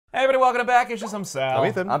Hey everybody, welcome back. It's just I'm Sal. I'm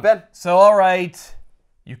Ethan. I'm Ben. So, all right,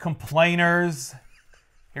 you complainers.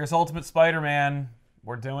 Here's Ultimate Spider-Man.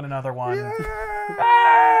 We're doing another one.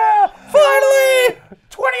 Ah, finally!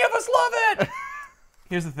 20 of us love it!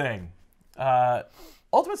 Here's the thing.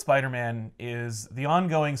 Ultimate Spider-Man is the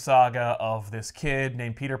ongoing saga of this kid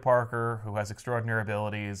named Peter Parker who has extraordinary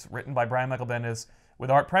abilities, written by Brian Michael Bendis,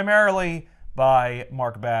 with art primarily by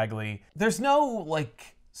Mark Bagley. There's no,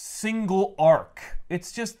 single arc.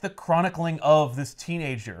 It's just the chronicling of this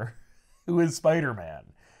teenager who is Spider-Man.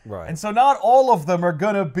 Right. And so not all of them are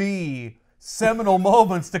gonna be seminal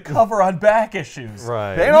moments to cover on back issues.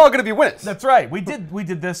 Right. They ain't all gonna be winners. That's right. We did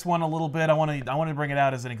this one a little bit. I wanted to bring it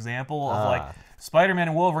out as an example of Spider-Man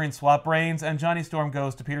and Wolverine swap brains, and Johnny Storm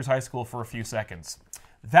goes to Peter's high school for a few seconds.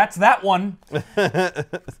 That's that one.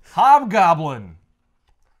 Hobgoblin.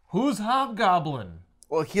 Who's Hobgoblin?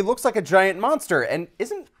 Well, he looks like a giant monster, and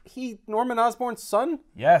isn't he Norman Osborn's son?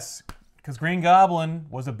 Yes, because Green Goblin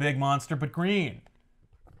was a big monster, but green.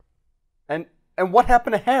 And what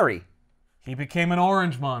happened to Harry? He became an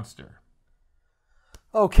orange monster.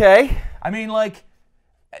 Okay. I mean,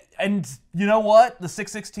 and you know what? The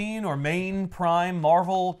 616 or main prime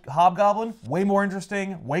Marvel Hobgoblin, way more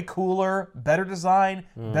interesting, way cooler, better design,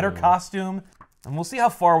 better costume. And we'll see how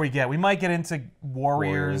far we get. We might get into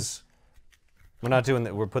Warriors. We're not doing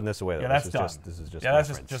that. We're putting this away. Though. Yeah, that's this done. This is just. Yeah, that's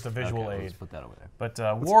reference. just a visual aid. Let's put that over there.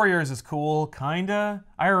 But Warriors is cool, kinda.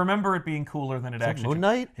 I remember it being cooler than it actually. Moon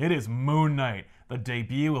Knight? It is Moon Knight, the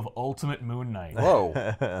debut of Ultimate Moon Knight. Whoa.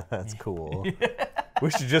 That's cool. We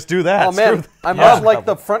should just do that. Oh man, Screw I much like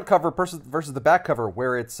the front cover versus the back cover,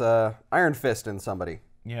 where it's Iron Fist and somebody.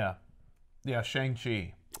 Yeah,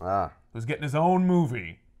 Shang-Chi, Ah. who's getting his own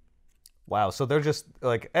movie. Wow. So they're just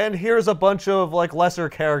and here's a bunch of lesser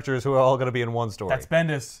characters who are all going to be in one story. That's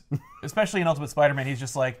Bendis, especially in Ultimate Spider-Man. He's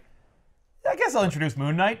just like, I guess I'll introduce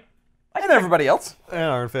Moon Knight. And everybody else. And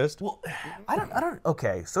Iron Fist. Well, I don't.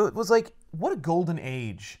 Okay, so it was like, what a golden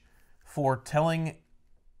age for telling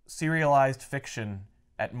serialized fiction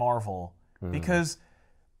at Marvel, because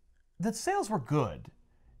the sales were good,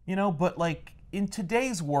 but in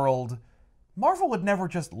today's world, Marvel would never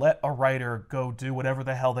just let a writer go do whatever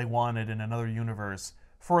the hell they wanted in another universe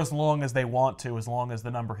for as long as they want to, as long as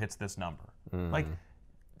the number hits this number.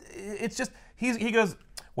 It's just, he goes,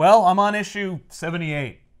 well, I'm on issue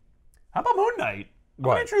 78. How about Moon Knight? I'm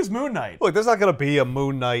going to introduce Moon Knight. Look, there's not going to be a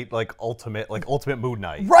Moon Knight ultimate Moon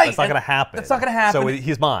Knight. Right. That's not going to happen. That's not going to happen. So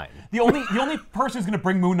he's mine. The only person who's going to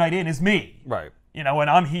bring Moon Knight in is me. Right. And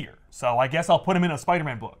I'm here. So I guess I'll put him in a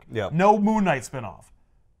Spider-Man book. Yep. No Moon Knight spinoff.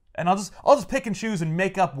 And I'll just pick and choose and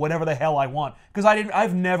make up whatever the hell I want, because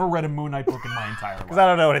I've never read a Moon Knight book in my entire life. Because I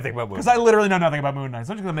don't know anything about Moon Knight. Because I literally know nothing about Moon Knight,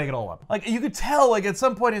 so I'm just gonna make it all up. You could tell, at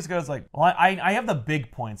some point he goes well, I have the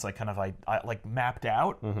big points I mapped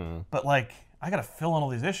out, but I gotta fill in all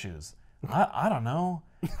these issues. I don't know.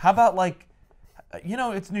 How about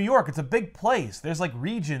it's New York. It's a big place. There's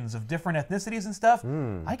regions of different ethnicities and stuff.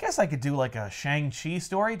 I guess I could do a Shang-Chi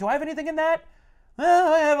story. Do I have anything in that?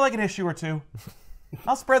 I have an issue or two.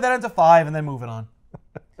 I'll spread that into 5 and then move it on.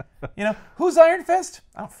 Who's Iron Fist?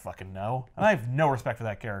 I don't fucking know. And I have no respect for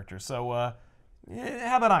that character. So,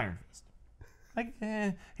 how about Iron Fist?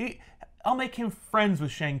 I'll make him friends with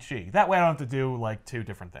Shang-Chi. That way I don't have to do 2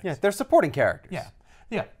 different things. Yeah, they're supporting characters.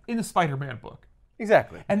 Yeah. In the Spider-Man book.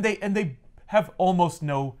 Exactly. And they have almost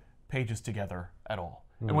no pages together at all.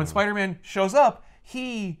 And when Spider-Man shows up,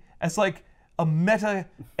 he, as a meta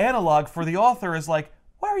analog for the author, is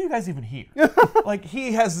why are you guys even here?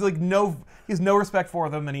 He has no respect for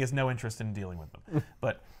them, and he has no interest in dealing with them.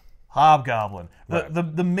 But Hobgoblin,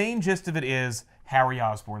 the main gist of it is Harry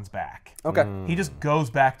Osborn's back. Okay. He just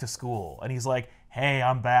goes back to school, and he's like, hey,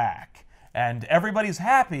 I'm back. And everybody's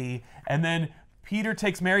happy, and then Peter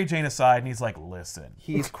takes Mary Jane aside, and he's like, listen.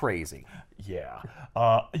 He's crazy. Yeah.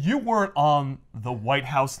 You weren't on the White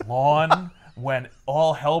House lawn when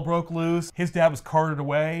all hell broke loose. His dad was carted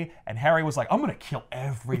away, and Harry was like, I'm going to kill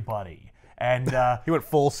everybody. And he went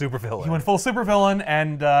full supervillain. He went full supervillain,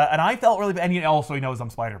 and I felt really bad. And he knows I'm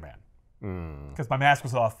Spider-Man. Because my mask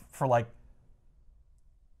was off for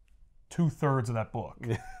 2/3 of that book.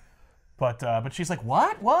 But she's like,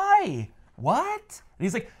 what? Why? What? And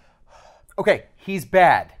he's like, okay, he's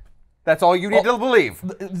bad. That's all you need to believe.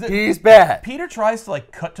 He's bad. Peter tries to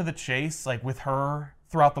cut to the chase with her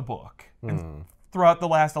throughout the book. And throughout the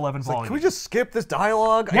last 11 volumes. Can we just skip this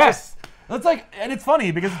dialogue? Yes. It's and it's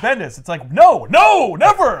funny because Bendis, it's no,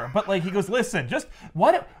 never. But he goes, listen, just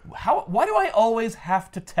why do I always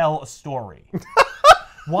have to tell a story?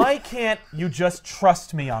 Why can't you just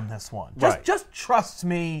trust me on this one? Just trust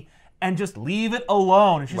me and just leave it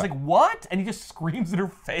alone. And she's like, what? And he just screams in her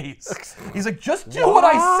face. He's like, just do what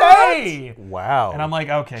I say. Wow. And I'm like,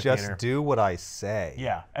 okay, just Peter. do what I say.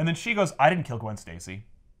 Yeah. And then she goes, I didn't kill Gwen Stacy.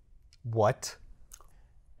 What?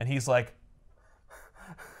 And he's like,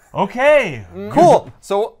 okay. Cool.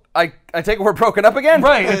 So I take it we're broken up again?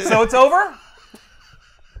 Right. So it's over?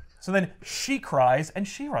 So then she cries and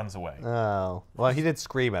she runs away. Oh. Well, he did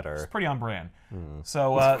scream at her. It's pretty on brand.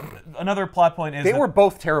 So another plot point is They that, were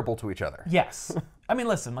both terrible to each other. yes. I mean,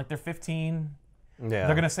 listen, like they're 15. Yeah. They're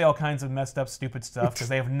going to say all kinds of messed up, stupid stuff because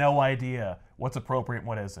they have no idea what's appropriate and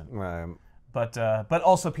what isn't. Right. But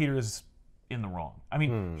also Peter is in the wrong. I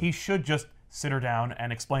mean, he should just sit her down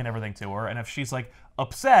and explain everything to her. And if she's like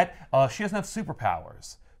upset, she doesn't have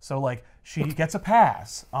superpowers. So like she gets a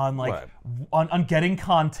pass on like Right. on getting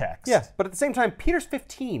context. Yeah, but at the same time, Peter's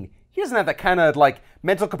 15. He doesn't have that kind of like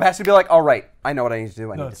mental capacity to be like, all right, I know what I need to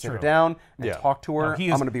do. I need to that's sit her true. down and Yeah. talk to her. No, he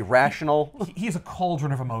I'm is- going to be rational. He's a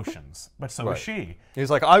cauldron of emotions, but so is she. He's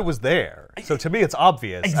like, I was there. So to me, it's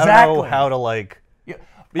obvious. I don't Exactly. know how to like. Yeah.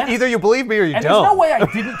 Either you believe me or you And don't. there's no way I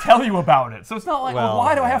didn't tell you about it. So it's not like, well, Well,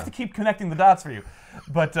 why do I have yeah. to keep connecting the dots for you?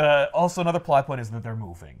 But also another plot point is that they're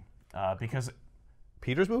moving because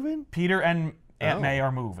Peter's moving? Peter and Aunt May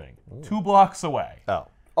are moving 2 blocks away. Oh.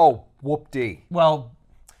 Oh, whoop-dee. Well,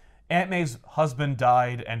 Aunt May's husband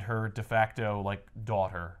died and her de facto like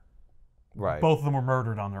daughter. Right. Both of them were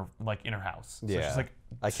murdered on their like in her house. So Yeah. she's like,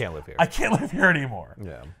 I can't live here. I can't live here anymore.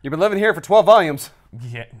 Yeah. You've been living here for 12 volumes.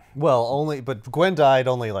 Yeah. Well, but Gwen died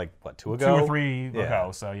only like, what, 2 ago? 2 or 3 Yeah.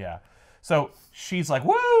 ago, so yeah. So she's like,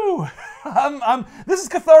 "Woo! This is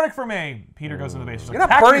cathartic for me." Peter goes into the basement. You're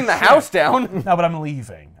not burning the house down. No, but I'm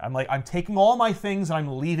leaving. I'm taking all my things and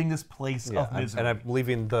I'm leaving this place Yeah, of misery and I'm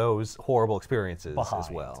leaving those horrible experiences as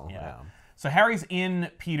behind. well. Yeah. So Harry's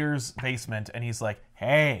in Peter's basement and he's like,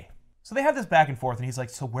 "Hey." So they have this back and forth and he's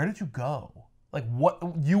like, "So where did you go? Like what?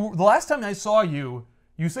 The last time I saw you,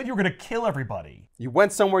 you said you were gonna kill everybody." You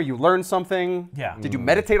went somewhere, you learned something. Yeah. Did you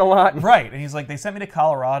meditate a lot? Right, and he's like, they sent me to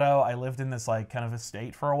Colorado. I lived in this like kind of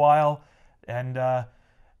estate for a while, and I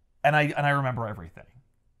remember everything.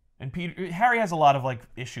 And Harry has a lot of like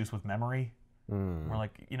issues with memory, where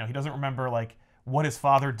like he doesn't remember like what his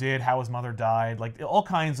father did, how his mother died, like all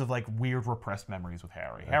kinds of like weird repressed memories with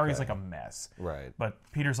Harry. Harry's like a mess. Right. But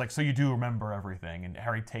Peter's like, so you do remember everything, and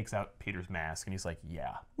Harry takes out Peter's mask, and he's like,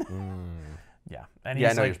 yeah. Yeah, and he's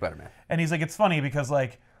Yeah, I know like, you're Spider-Man. And he's like, it's funny because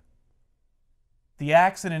like the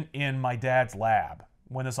accident in my dad's lab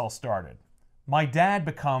when this all started, my dad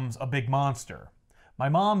becomes a big monster. My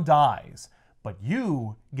mom dies, but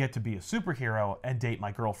you get to be a superhero and date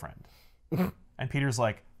my girlfriend. And Peter's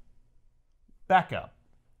like, back up.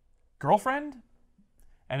 Girlfriend?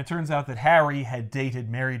 And it turns out that Harry had dated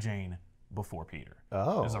Mary Jane before Peter.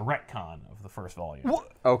 Oh. There's a retcon of the first volume.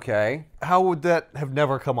 Okay. How would that have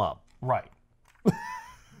never come up? Right.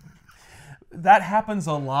 That happens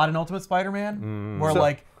a lot in Ultimate Spider-Man, where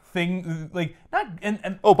like not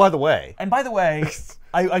and Oh, by the way. and by the way,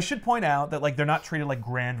 I should point out that like they're not treated like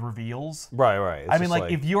grand reveals. Right, right. It's I mean, just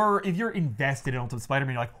like if you're invested in Ultimate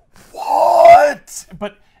Spider-Man, you're like, what?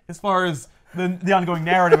 But as far as the ongoing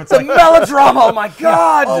narrative, it's like Melodrama, oh my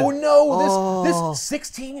god! oh no, this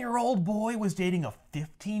 16-year-old boy was dating a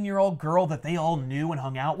 15-year-old girl that they all knew and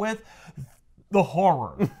hung out with. The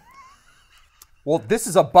horror. Well, this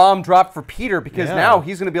is a bomb drop for Peter because Yeah. now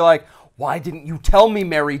he's going to be like, why didn't you tell me,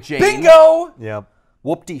 Mary Jane? Bingo! Yep.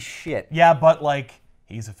 Whoop-de shit. Yeah, but like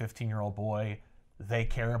he's a 15-year-old boy. They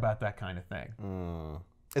care about that kind of thing.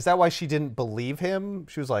 Is that why she didn't believe him?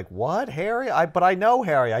 She was like, "What, Harry? But I know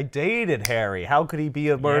Harry. I dated Harry. How could he be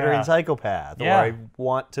a murdering Yeah. psychopath? Yeah. Or I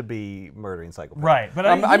want to be murdering psychopath." Right, but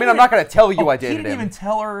I mean, I'm not going to tell you I He dated didn't him. even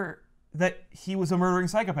tell her that he was a murdering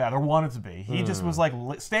psychopath or wanted to be. He just was like,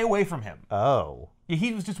 stay away from him. Oh.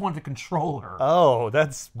 He was just wanted to control her. Oh,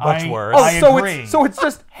 that's much I- worse. I so agree. it's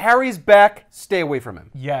just Harry's back, stay away from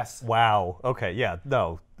him. Yes. Wow. Okay. Yeah.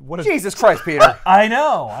 No. What a Jesus Christ, Peter. I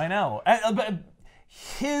know. But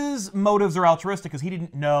his motives are altruistic because he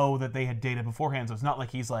didn't know that they had dated beforehand, so it's not like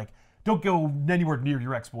he's like, don't go anywhere near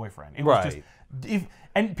your ex-boyfriend. It was Right. just,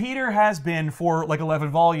 and Peter has been, for like 11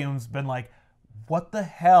 volumes, been like, what the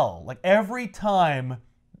hell? Like every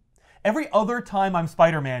other time I'm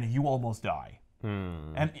Spider-Man, you almost die.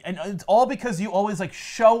 And it's all because you always like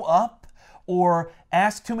show up or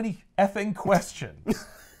ask too many effing questions.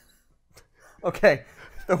 Okay,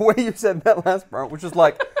 the way you said that last part, which is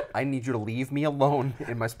like, I need you to leave me alone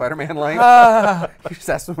in my Spider-Man life. You just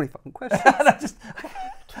asked so many fucking questions.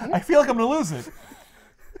 I feel like I'm gonna lose it.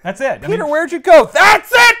 That's it. Peter, where'd you go?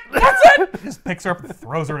 That's it! That's it! Just picks her up and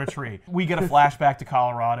throws her in a tree. We get a flashback to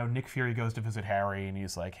Colorado. Nick Fury goes to visit Harry, and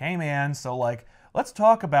he's like, hey, man, so, like, let's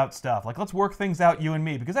talk about stuff. Like, let's work things out, you and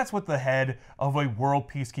me, because that's what the head of a world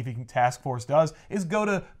peacekeeping task force does, is go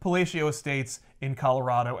to Palacio Estates in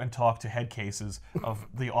Colorado and talk to head cases of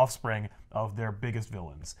the offspring of their biggest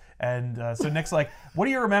villains. And so Nick's like, what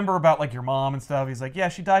do you remember about, like, your mom and stuff? He's like, yeah,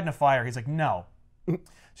 she died in a fire. He's like, no.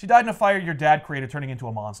 She died in a fire your dad created, turning into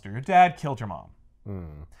a monster. Your dad killed your mom.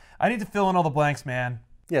 I need to fill in all the blanks, man.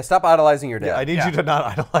 Yeah, stop idolizing your dad. Yeah, I need you to not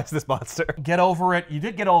idolize this monster. Get over it. You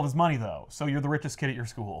did get all of his money, though, so you're the richest kid at your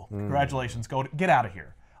school. Congratulations. Get out of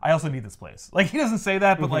here. I also need this place. Like, he doesn't say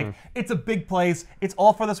that, but, like, it's a big place. It's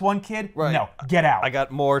all for this one kid. Right. No, get out. I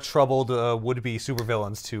got more troubled would-be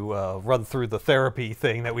supervillains to run through the therapy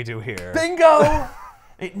thing that we do here. Bingo!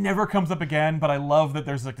 It never comes up again, but I love that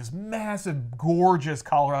there's, like, this massive, gorgeous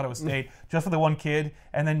Colorado estate just for the one kid,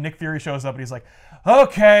 and then Nick Fury shows up, and he's like,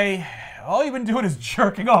 okay, all you've been doing is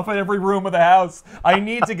jerking off in every room of the house. I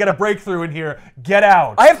need to get a breakthrough in here. Get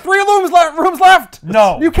out. I have 3 rooms left.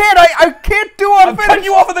 No. You can't. I can't do it. I'm cutting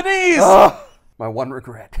you off at the knees. My one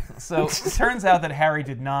regret. So it turns out that Harry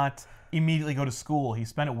did not immediately go to school. He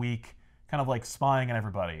spent a week kind of like spying on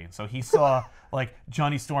everybody. So he saw like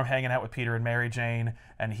Johnny Storm hanging out with Peter and Mary Jane,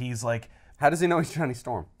 and he's like, how does he know he's Johnny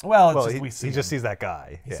Storm? well, it's just, he just sees that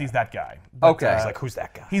guy. He sees that guy. But, Okay. He's like, who's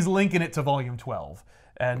that guy? he's linking it to volume 12.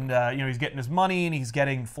 And, he's getting his money, and he's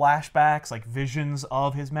getting flashbacks, like visions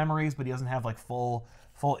of his memories, but he doesn't have, like, full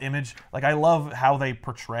image. Like, I love how they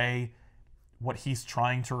portray what he's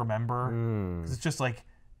trying to remember. 'Cause it's just, like,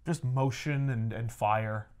 just motion and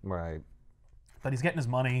fire. Right. But he's getting his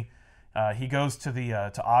money. He goes to the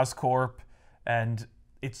to Oscorp, and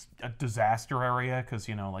it's a disaster area because,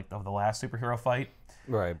 like, of the last superhero fight.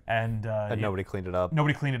 Right. And Nobody cleaned it up.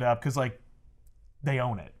 nobody cleaned it up because, like, they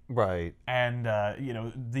own it. Right. And,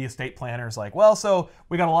 the estate planner's like, well, so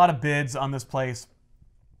we got a lot of bids on this place,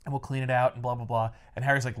 and we'll clean it out, and blah, blah, blah. And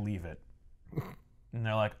Harry's like, leave it. And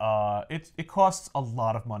they're like, it costs a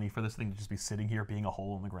lot of money for this thing to just be sitting here being a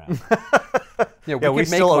hole in the ground. Yeah, We could make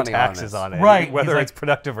still owe money taxes on on it. Right. Whether He's like- it's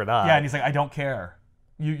productive or not. Yeah, and he's like, I don't care.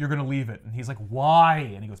 You're going to leave it. And he's like, why?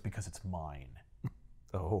 And he goes, because it's mine.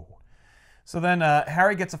 Oh. So then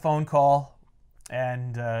Harry gets a phone call,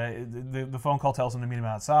 and the phone call tells him to meet him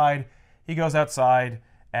outside. He goes outside,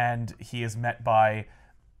 and he is met by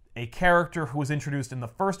a character who was introduced in the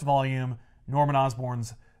first volume, Norman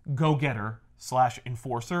Osborn's go-getter /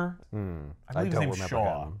 enforcer. I believe his don't name's remember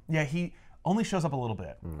Shaw. him. Yeah, he only shows up a little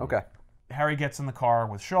bit. Okay. Harry gets in the car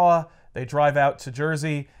with Shaw. They drive out to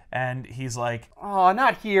Jersey, and he's like, Oh,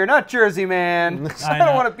 not here. Not Jersey, man. I know.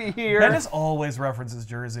 don't want to be here. Dennis always references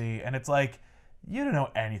Jersey, and it's like, you don't know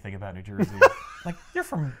anything about New Jersey. Like, you're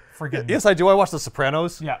from friggin'... Yes, I do. I watch The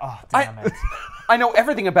Sopranos. Yeah, oh, damn it. I know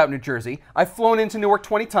everything about New Jersey. I've flown into Newark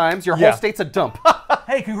 20 times. Your whole state's a dump.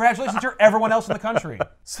 Hey, congratulations to everyone else in the country.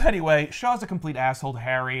 So anyway, Shaw's a complete asshole to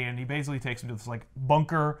Harry, and he basically takes him to this, like,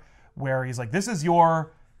 bunker where he's like, this is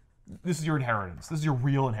your inheritance. This is your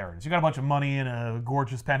real inheritance. You got a bunch of money in a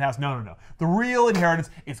gorgeous penthouse. No. The real inheritance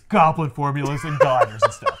is goblin formulas and gliders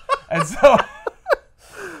and stuff. And so...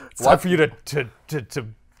 It's time for you to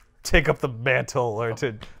take up the mantle or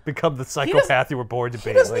to become the psychopath you were born to be.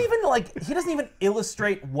 He doesn't even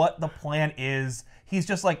illustrate what the plan is. He's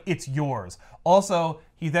just like, it's yours. Also,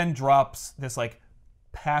 he then drops this like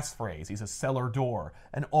passphrase. He says cellar door,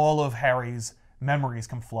 and all of Harry's memories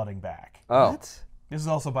come flooding back. Oh. What? This is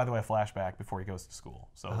also, by the way, a flashback before he goes to school.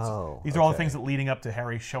 So these are okay. all the things that leading up to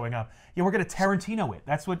Harry showing up. Yeah, we're gonna Tarantino it.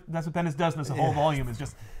 That's what Bendis does in this whole volume. Is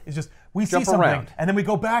just we Jump see something around. and then we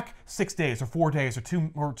go back 6 days or 4 days or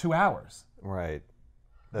 2 hours. Right.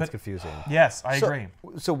 That's confusing. Yes, I agree.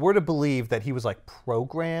 So we're to believe that he was like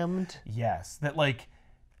programmed? Yes, that like,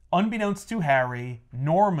 unbeknownst to Harry,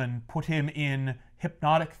 Norman put him in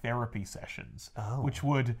hypnotic therapy sessions, which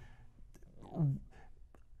would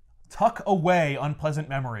tuck away unpleasant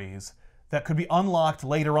memories that could be unlocked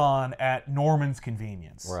later on at Norman's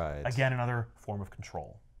convenience. Right. Again, another form of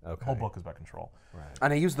control. Okay. The whole book is about control. Right.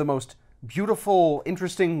 And I use the most beautiful,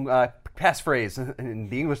 interesting passphrase in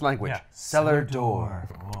the English language. Yeah. Cellar door.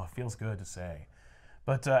 Oh, it feels good to say.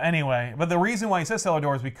 But anyway, the reason why he says cellar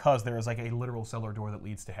door is because there is like a literal cellar door that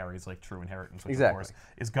leads to Harry's like true inheritance, which Exactly. of course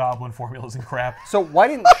is goblin formulas and crap. So why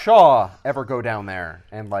didn't Shaw ever go down there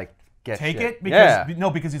and like get Take shit? it because Yeah. no,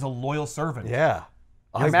 because he's a loyal servant. Yeah.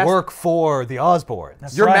 I mas- work for the Osborns.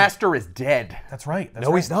 That's Your right. master is dead. That's right. That's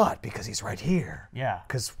No, right. he's not, because he's right here. Yeah.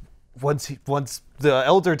 Because once the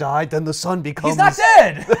elder died, then the son becomes... He's not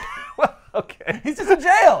dead. Okay. Okay. He's just in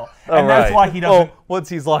jail, All and that's right. why he doesn't. Well, once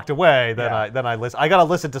he's locked away, then I listen. I gotta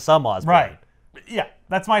listen to some Osborn. Right. Yeah,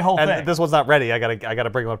 that's my whole And thing. this one's not ready. I gotta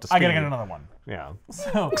bring him up to speed. I gotta get another one. Yeah.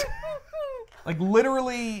 So, like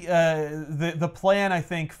literally, the plan I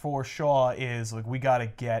think for Shaw is like we gotta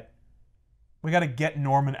get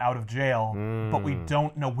Norman out of jail, but we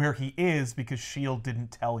don't know where he is because Shield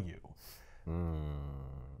didn't tell you.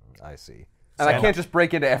 I see. And I can't just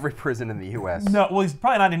break into every prison in the U.S. No, well, he's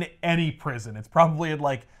probably not in any prison. It's probably in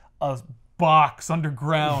like a box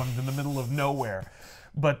underground in the middle of nowhere.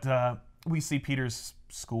 But we see Peter's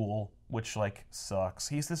school, which like sucks.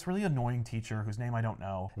 He's this really annoying teacher whose name I don't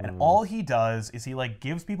know, and all he does is he like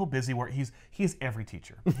gives people busy work. He is every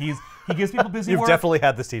teacher. He gives people busy You've work. definitely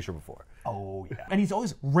had this teacher before. Oh yeah, and he's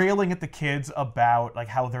always railing at the kids about like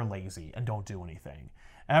how they're lazy and don't do anything.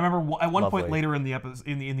 And I remember at one point later in the episode,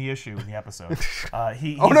 in the episode,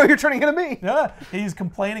 Oh no, you're turning into me. yeah, he's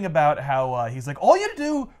complaining about how he's like, all you had to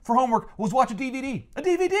do for homework was watch a DVD,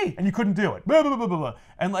 and you couldn't do it. Blah, blah, blah, blah, blah.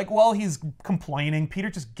 And like while he's complaining, Peter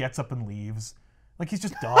just gets up and leaves. Like he's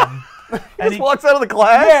just dumb. And he walks out of the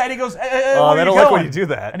class? Yeah, and he goes, hey, Oh, where they are don't you like when going? you do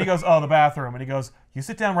that. And he goes, oh, the bathroom. And he goes, you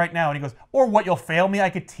sit down right now. And he goes, or what, you'll fail me? I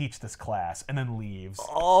could teach this class. And then leaves.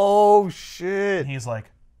 Oh, shit. And he's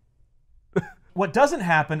like, what doesn't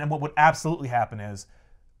happen and what would absolutely happen is,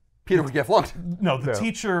 Peter would get flunked. no, the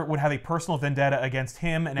teacher would have a personal vendetta against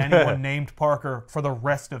him and anyone named Parker for the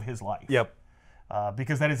rest of his life. Yep.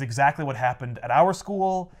 Because that is exactly what happened at our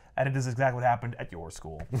school, and it is exactly what happened at your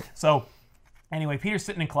school. So, anyway, Peter's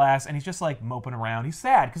sitting in class, and he's just like moping around. He's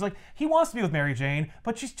sad because like he wants to be with Mary Jane,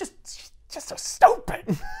 but she's just so stupid.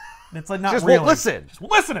 And it's like not Just really. won't listen. Just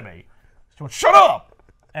won't listen to me. She won't shut up.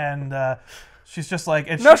 And she's just like,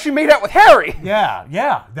 and Now she made out with Harry.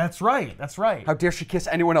 yeah, that's right. How dare she kiss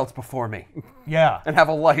anyone else before me Yeah. and have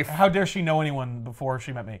a life? How dare she know anyone before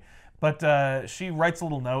she met me? But she writes a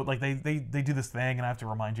little note. Like they do this thing, and I have to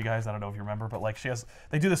remind you guys. I don't know if you remember, but like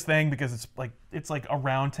they do this thing because it's like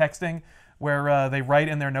around texting where they write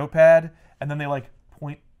in their notepad and then they like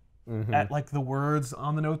point at like the words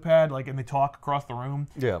on the notepad, like, and they talk across the room.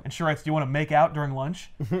 Yeah. And she writes, "Do you want to make out during lunch?"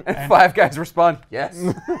 And 5 guys respond, yes.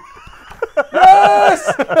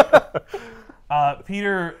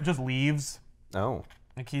 Peter just leaves. Oh.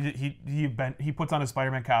 Like he puts on his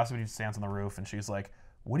Spider-Man costume and he stands on the roof, and she's like,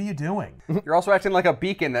 "What are you doing?" You're also acting like a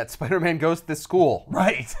beacon that Spider-Man goes to this school.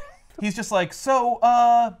 Right. He's just like, "So,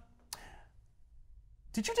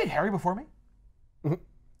 did you date Harry before me?"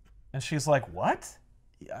 And she's like, "What?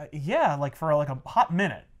 Yeah, like for like a hot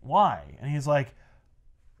minute. Why?" And he's like,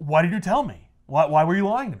 "Why did you tell me? Why were you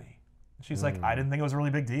lying to me?" And she's like, "I didn't think it was a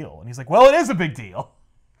really big deal." And he's like, "Well, it is a big deal."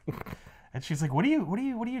 And she's like, "What are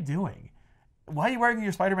you doing? Why are you wearing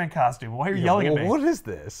your Spider-Man costume? Why are you yelling at me?" What is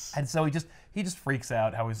this? And so he just freaks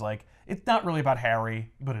out. How he's like, it's not really about Harry,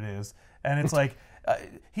 but it is. And it's like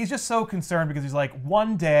he's just so concerned because he's like,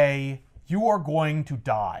 one day you are going to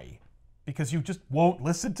die because you just won't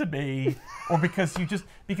listen to me, or because you just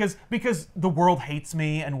because the world hates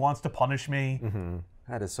me and wants to punish me.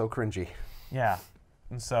 That is so cringy. Yeah.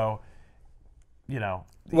 And so,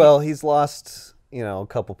 Well, he's lost, a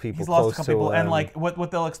couple people. he's lost close a couple to people, him. and like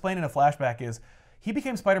what they'll explain in a flashback is he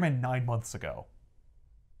became Spider-Man 9 months ago.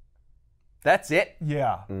 That's it?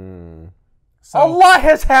 Yeah. A lot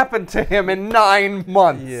has happened to him in 9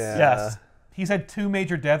 months. Yeah. Yes. He's had 2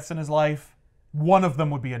 major deaths in his life. One of them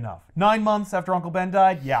would be enough. 9 months after Uncle Ben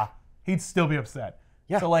died, yeah, he'd still be upset.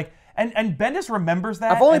 Yeah. So like, and Bendis remembers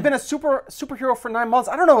that. I've only and- been a superhero for 9 months.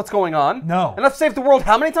 I don't know what's going on. No. And I've saved the world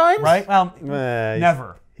how many times? right. Well, He's-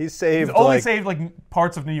 never. He's saved He's only like, saved like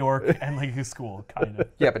parts of New York and like his school, kind of.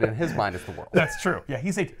 Yeah, but in his mind, it's the world. That's true. Yeah,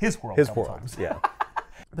 he saved his world. his a couple world. times. Yeah.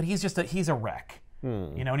 But he's a wreck.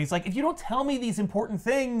 And he's like, if you don't tell me these important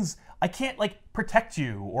things, I can't like protect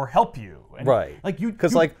you or help you. And, Right. Like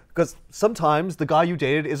Because sometimes the guy you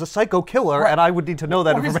dated is a psycho killer, and I would need to know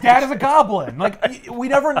that or his information. dad is a goblin. Like we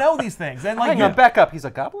never know these things. And like Hang on, back up. He's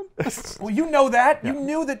a goblin? well, you know that. You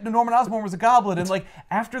knew that Norman Osborn was a goblin, and like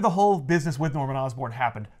after the whole business with Norman Osborn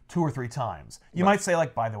happened 2 or 3 times, you might say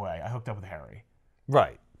like, by the way, I hooked up with Harry.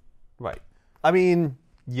 Right. I mean,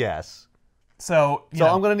 yes. So So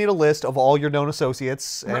I'm going to need a list of all your known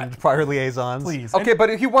associates and prior liaisons. please. Okay,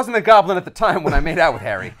 but he wasn't a goblin at the time when I made out with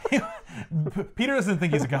Harry. Peter doesn't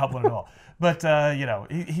think he's a goblin at all. But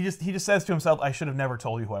he just says to himself, I should have never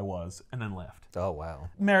told you who I was, and then left. Oh, wow.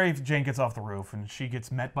 Mary Jane gets off the roof, and she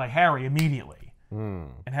gets met by Harry immediately.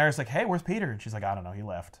 And Harry's like, hey, where's Peter? And she's like, I don't know, he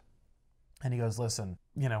left. And he goes, listen,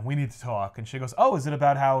 we need to talk. And she goes, oh, is it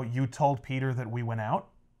about how you told Peter that we went out?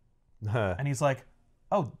 And he's like,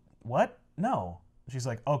 oh, what? No. And she's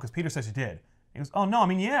like, oh, because Peter says you did. He goes, oh, no, I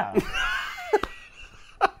mean, yeah.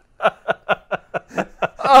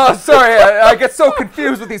 Oh, sorry, I get so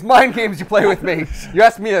confused with these mind games you play with me. You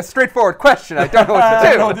ask me a straightforward question, I don't know what to do. I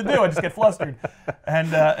don't know what to do. I just get flustered.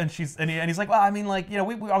 And he's like, well, I mean, like, you know,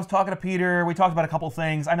 I was talking to Peter. We talked about a couple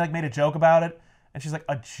things. I like made a joke about it, and she's like,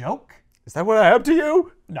 a joke? Is that what I am to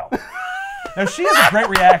you? No. Now, she has a great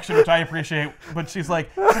reaction, which I appreciate, but she's like,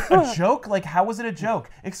 a joke? Like, how was it a joke?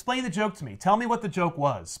 Explain the joke to me. Tell me what the joke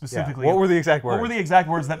was, specifically. Yeah. What were the exact words? What were the exact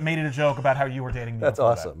words that made it a joke about how you were dating me? That's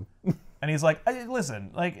awesome. And he's like,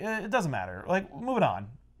 listen, like, it doesn't matter. Like, moving on.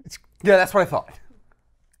 Yeah, that's what I thought.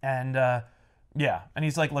 And, yeah. And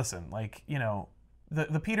he's like, listen, like, you know,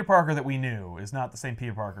 the Peter Parker that we knew is not the same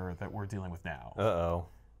Peter Parker that we're dealing with now. Uh-oh.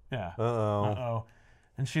 Yeah. Uh-oh. Uh-oh.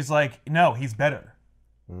 And she's like, no, he's better.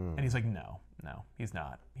 And he's like, no, he's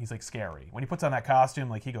not. He's like scary. When he puts on that costume,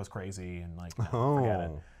 like he goes crazy and like, no, forget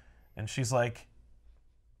it. And she's like,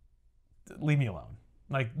 leave me alone.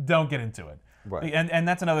 Like, don't get into it. Right. And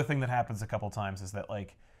that's another thing that happens a couple times is that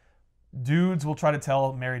like dudes will try to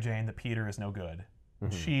tell Mary Jane that Peter is no good.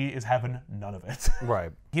 She is having none of it.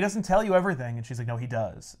 Right. He doesn't tell you everything. And she's like, no, he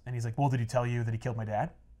does. And he's like, well, did he tell you that he killed my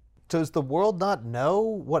dad? Does the world not know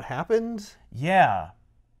what happened? Yeah.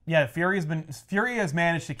 Yeah, Fury has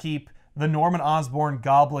managed to keep the Norman Osborn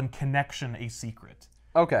goblin connection a secret.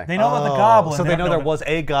 Okay. They know about the goblin. So they know there that- was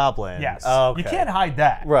a goblin. Yes. Okay. You can't hide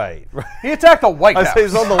that. Right. He attacked the White House. He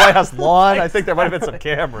was on the White House lawn. I think there might have been some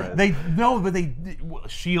cameras.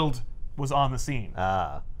 S.H.I.E.L.D. was on the scene.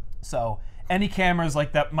 Ah. So any cameras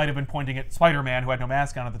like that might have been pointing at Spider-Man, who had no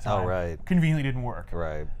mask on at the time. Oh, right. Conveniently didn't work.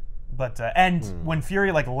 Right. But when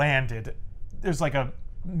Fury like landed, there's like a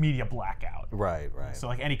media blackout. Right. So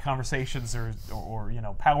like any conversations or you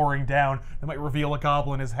know powering down that might reveal a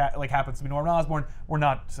goblin is like happens to be Norman Osborn were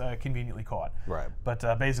not conveniently caught. Right.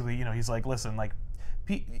 But basically, you know, he's like, listen, like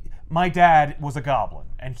my dad was a goblin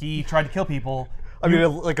and he tried to kill people. I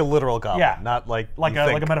mean, like a literal goblin, Yeah. not like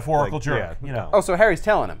a metaphorical jerk. Yeah, you know. Oh, so Harry's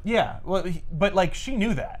telling him. Yeah. Well, but like she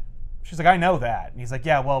knew that. She's like, I know that. And he's like,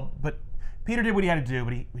 yeah. Well, but Peter did what he had to do,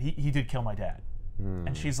 but he did kill my dad.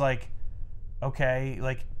 And she's like, okay,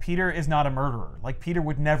 like Peter is not a murderer. Like Peter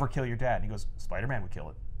would never kill your dad. And he goes, Spider-Man would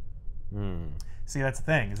kill it. See, that's the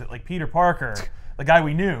thing. Is that like Peter Parker, the guy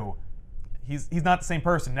we knew, he's not the same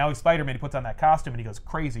person. Now he's Spider-Man. He puts on that costume and he goes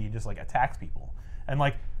crazy. He just like attacks people. And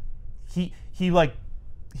like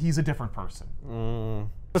he's a different person.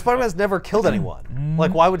 But Spider-Man's never killed anyone.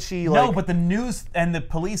 Like, why would she? Like... No, but the news and the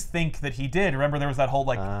police think that he did. Remember, there was that whole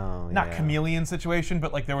not chameleon situation,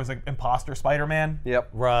 but like there was an imposter Spider-Man. Yep.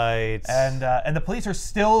 Right. And the police are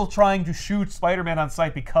still trying to shoot Spider-Man on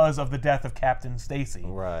sight because of the death of Captain Stacy.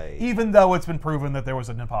 Right. Even though it's been proven that there was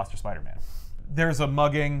an imposter Spider-Man. There's a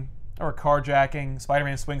mugging or a carjacking.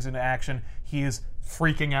 Spider-Man swings into action. He is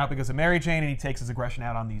freaking out because of Mary Jane, and he takes his aggression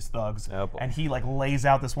out on these thugs. Oh, boy. And he like lays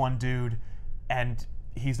out this one dude, and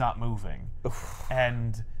he's not moving.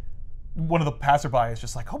 And one of the passerby is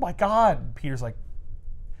just like, oh my God. Peter's like,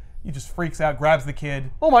 he just freaks out, grabs the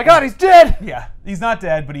kid. Oh my God, he's dead! Yeah, he's not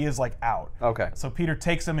dead, but he is like out. Okay. So Peter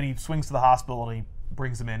takes him and he swings to the hospital and he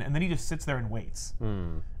brings him in, and then he just sits there and waits.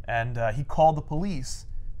 And he called the police,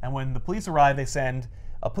 and when the police arrive, they send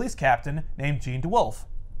a police captain named Jean DeWolf.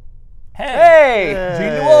 Hey!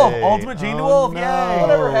 Jean DeWolf, Ultimate Jean DeWolf, no, yay!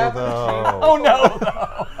 Whatever happened to Jean? Oh no!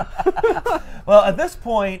 Well, at this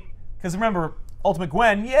point, because remember, Ultimate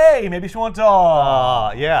Gwen, yay! Maybe she won't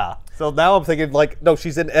die. Yeah. So now I'm thinking, like, no,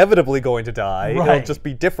 she's inevitably going to die. Right. It'll just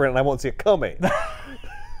be different, and I won't see it coming.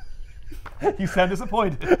 You sound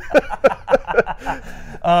disappointed.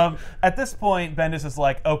 At this point, Bendis is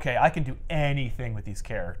like, okay, I can do anything with these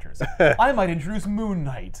characters. I might introduce Moon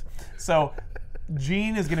Knight. So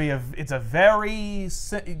Jean is going to be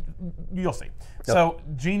you'll see. So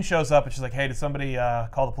Jean shows up and she's like, hey, did somebody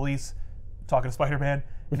call the police? Talking to Spider-Man.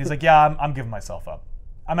 And he's like, yeah, I'm giving myself up.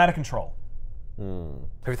 I'm out of control.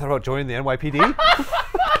 Have you thought about joining the NYPD?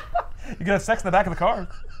 You could have sex in the back of the car.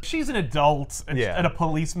 She's an adult and a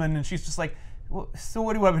policeman, and she's just like, well, so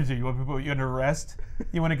what do you want me to do? You want me to put you under arrest?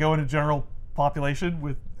 You want to go into general population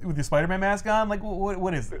with your Spider-Man mask on? Like,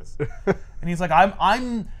 what is this? And he's like,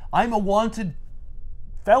 I'm a wanted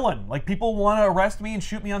felon. Like, people want to arrest me and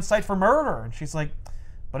shoot me on sight for murder. And she's like,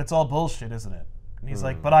 but it's all bullshit, isn't it? And he's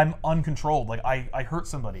like, but I'm uncontrolled. Like, I hurt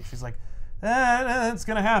somebody. She's like, it's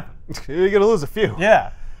gonna happen. You're gonna lose a few.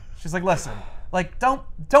 Yeah. She's like, listen, like,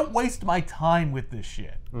 don't waste my time with this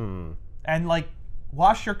shit. And like,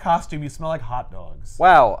 wash your costume. You smell like hot dogs.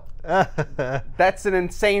 Wow. That's an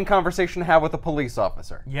insane conversation to have with a police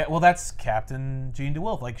officer. Yeah, well, that's Captain Jean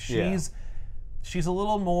DeWolf. Like, she's a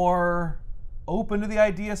little more open to the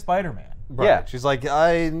idea of Spider-Man. Right. Yeah. She's like,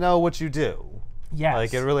 I know what you do. Yes.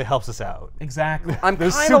 Like, it really helps us out. Exactly. I'm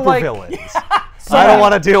There's kind of super like villains. I don't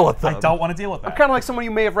want to deal with them. I don't want to deal with that. kind of like someone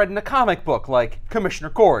you may have read in a comic book, like Commissioner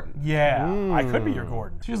Gordon. Yeah, I could be your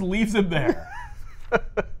Gordon. She just leaves him there.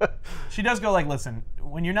 She does go like, listen,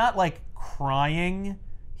 when you're not like crying,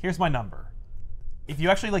 here's my number. If you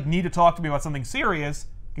actually like need to talk to me about something serious,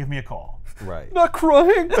 give me a call. Right. Not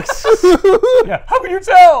crying. Yeah, how can you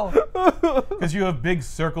tell? Because you have big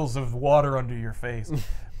circles of water under your face.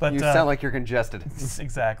 But You sound like you're congested.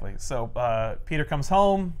 exactly. So Peter comes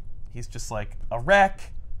home. He's just like a wreck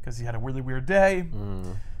because he had a really weird day.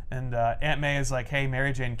 And Aunt May is like, hey,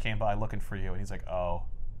 Mary Jane came by looking for you. And he's like, oh.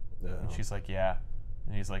 And she's like, yeah.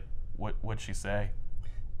 And he's like, what'd she say?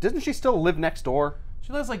 Doesn't she still live next door?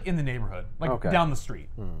 She lives like in the neighborhood, like Okay. down the street.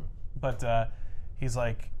 But he's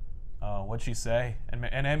like, what'd she say? And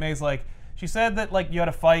Aunt May's like, she said that like you had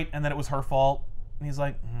a fight and that it was her fault. And he's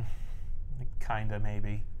like, kinda,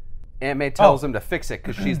 maybe. Aunt May tells him to fix it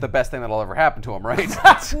because she's the best thing that'll ever happen to him, right?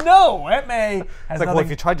 No, Aunt May has It's like, nothing. well, if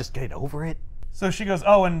you try just getting over it. So she goes,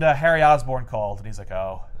 oh, and Harry Osborn called. And he's like,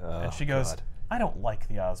 oh. And she goes, God. I don't like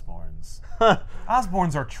the Osborns.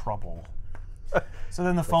 Osborns are trouble. So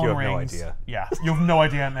then the phone you have no rings. idea. Yeah, you have no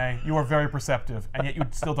idea, Aunt May. You are very perceptive, and yet you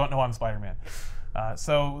still don't know I'm Spider-Man.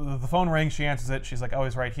 So the phone rings. She answers it. She's like, oh,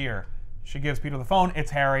 he's right here. She gives Peter the phone. It's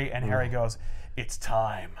Harry, and Harry goes, it's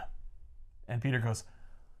time. And Peter goes,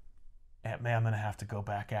 Aunt May, I'm going to have to go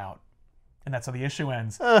back out. And that's how the issue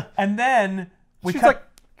ends. And then we She's cut... like,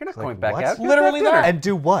 you're not going back what? out. Literally You're that. And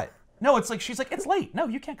do what? No, it's like, she's like, it's late. No,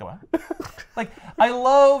 you can't go out. Like, I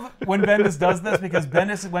love when Bendis does this because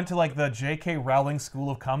Bendis went to like the J.K. Rowling School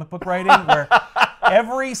of Comic Book Writing where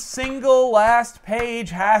every single last page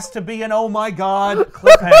has to be an oh my god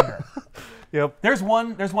cliffhanger. Yep. There's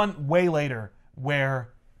one way later where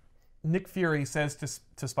Nick Fury says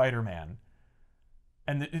to Spider-Man,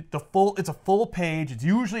 and it's a full page. It's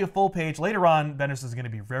usually a full page. Later on, Bendis is going to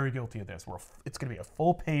be very guilty of this. Where it's going to be a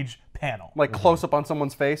full page panel. Like close up on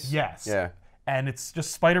someone's face? Yes. Yeah. And it's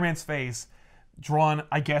just Spider-Man's face drawn,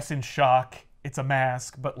 I guess, in shock. It's a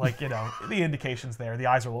mask, but like, you know, the indication's there. The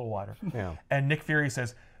eyes are a little wider. Yeah. And Nick Fury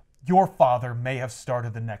says, your father may have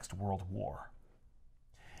started the next world war.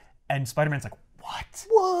 And Spider-Man's like, what?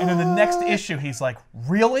 What? And then the next issue, he's like,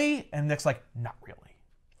 really? And Nick's like, not really.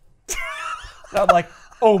 I'm like,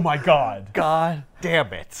 oh my god. God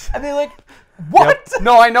damn it. And they're like, what?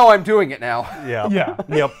 No, I know I'm doing it now. Yeah. Yeah.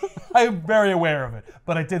 Yep. I'm very aware of it,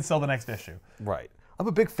 but I did sell the next issue. Right. I'm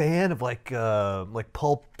a big fan of like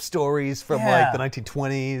pulp stories from Yeah. like the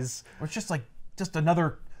 1920s. Or it's just like, just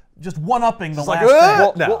one-upping the like,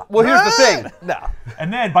 last thing. Well, here's the thing. No.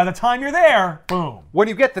 And then by the time you're there, boom. When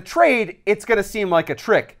you get the trade, it's going to seem like a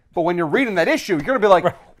trick. But when you're reading that issue, you're going to be like,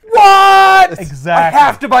 what? Exactly. I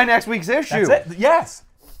have to buy next week's issue. That's it. Yes.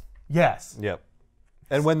 Yes. Yep.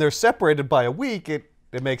 And when they're separated by a week, it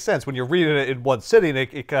makes sense. When you're reading it in one sitting,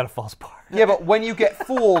 it kind of falls apart. Yeah, but when you get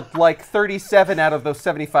fooled like 37 out of those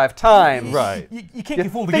 75 times, Right. You can't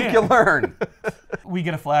get fooled think again. you learn. We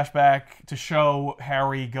get a flashback to show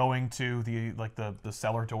Harry going to the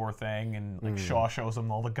cellar door thing, and like Shaw shows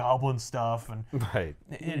him all the goblin stuff, and Right.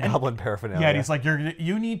 Goblin paraphernalia. yeah, and he's like,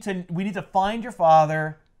 we need to find your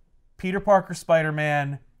father, Peter Parker,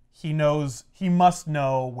 Spider-Man. He must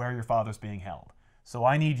know where your father's being held. So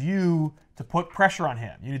I need you to put pressure on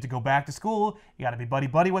him. You need to go back to school. You got to be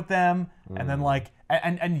buddy with them, and then like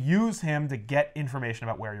and use him to get information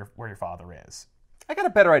about where your father is. I got a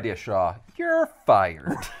better idea, Shaw. You're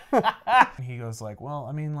fired. And he goes like, well,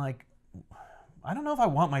 I mean, like, I don't know if I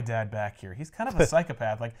want my dad back here. He's kind of a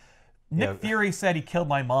psychopath. Like, Nick Fury said he killed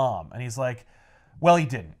my mom, and he's like, well, he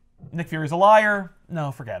didn't. Nick Fury's a liar.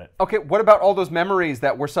 No, forget it. Okay, what about all those memories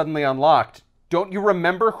that were suddenly unlocked? Don't you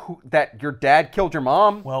remember that your dad killed your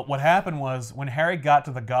mom? Well, what happened was when Harry got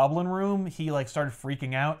to the Goblin Room, he like started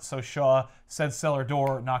freaking out. So Shaw said cellar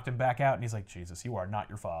door, knocked him back out, and he's like, Jesus, you are not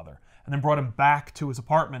your father. And then brought him back to his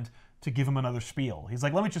apartment to give him another spiel. He's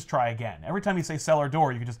like, let me just try again. Every time you say cellar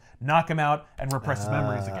door, you can just knock him out and repress his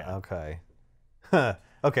memories again. Okay.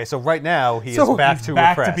 Okay, so right now he So is back He's to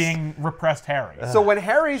back repressed. to being repressed Harry. So when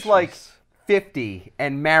Harry's like 50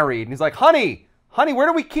 and married, and he's like, honey, where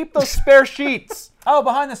do we keep those spare sheets? Oh,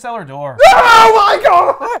 behind the cellar door. Oh my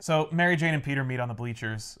God! So Mary Jane and Peter meet on the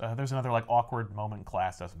bleachers. There's another like awkward moment in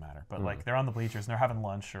class, doesn't matter. But like they're on the bleachers and they're having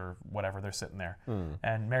lunch or whatever. They're sitting there,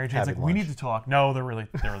 and Mary Jane's Having like, "We lunch. need to talk." No, they're really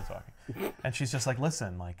talking. And she's just like,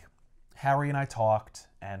 "Listen, like Harry and I talked,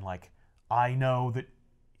 and like I know that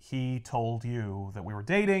he told you that we were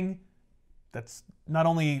dating. That's not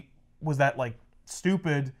only was that like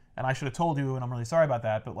stupid and I should have told you, and I'm really sorry about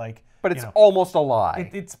that, but like, But it's almost a lie.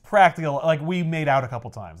 it's practical. Like, we made out a couple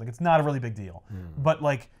times. Like, it's not a really big deal. But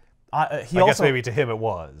like, I guess maybe to him it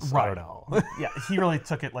was. Right. I don't know. Yeah, he really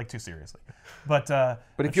took it like too seriously. But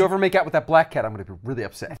but if you ever make out with that black cat, I'm going to be really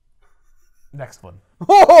upset. next one.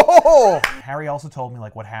 Oh! Harry also told me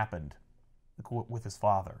like what happened with his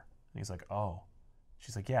father. And he's like, oh.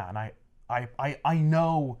 She's like, yeah, and I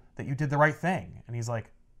know that you did the right thing. And he's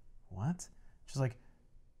like, what? She's like,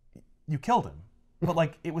 you killed him. But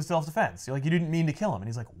like, it was self-defense. You're like, you didn't mean to kill him. And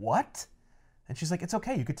he's like, what? And she's like, it's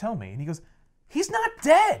okay, you could tell me. And he goes, he's not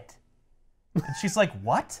dead. And she's like,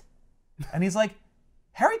 what? And he's like,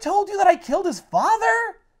 Harry told you that I killed his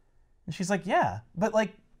father? And she's like, yeah, but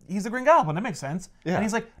like, he's the Green Goblin, that makes sense. Yeah. And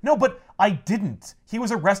he's like, no, but I didn't. He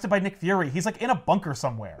was arrested by Nick Fury. He's like in a bunker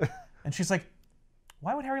somewhere. And she's like,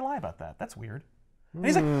 why would Harry lie about that? That's weird. And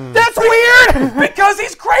he's like, that's weird! Because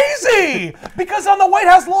he's crazy! Because on the White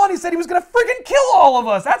House lawn he said he was gonna friggin' kill all of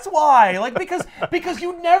us. That's why. Like, because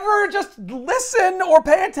you never just listen or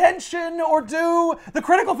pay attention or do the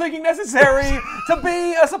critical thinking necessary to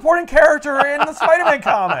be a supporting character in the Spider-Man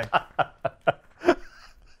comic.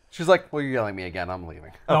 She's like, well, you're yelling at me again. I'm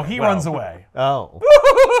leaving. No, he runs away. Oh.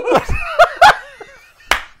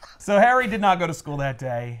 So Harry did not go to school that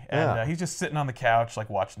day, and he's just sitting on the couch, like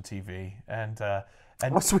watching TV, and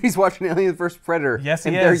so he's watching Alien vs. Predator. Yes, he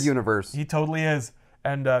in is. their universe. He totally is.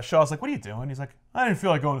 And Shaw's like, what are you doing? He's like, I didn't feel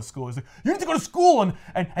like going to school. He's like, you need to go to school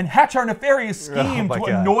and hatch our nefarious scheme to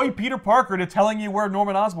annoy Peter Parker to telling you where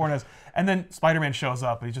Norman Osborn is. And then Spider-Man shows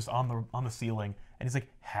up, and he's just on the ceiling, and he's like,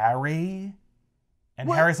 Harry? And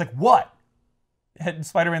what? Harry's like, what? And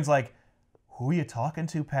Spider-Man's like, who are you talking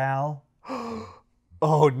to, pal?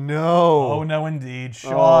 Oh, no. Oh, no, indeed.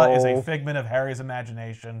 Shaw is a figment of Harry's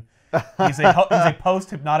imagination. He's a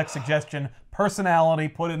post-hypnotic suggestion personality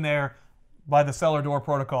put in there by the cellar door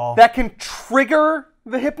protocol. That can trigger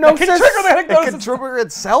the hypnosis? It can trigger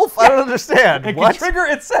itself? I don't understand. It can trigger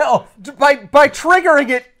itself. By triggering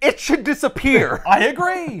it, it should disappear. I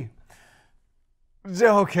agree.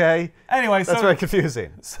 Okay. Anyway, that's very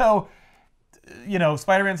confusing. So,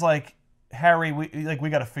 Spider-Man's like, Harry, we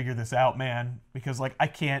got to figure this out, man, because like I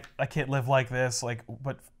can't live like this. Like,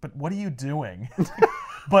 but what are you doing?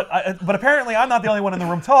 but apparently I'm not the only one in the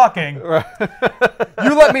room talking.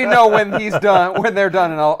 You let me know when they're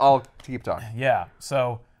done, and I'll keep talking. Yeah.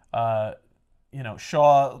 So,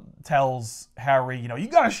 Shaw tells Harry, you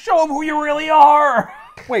got to show him who you really are.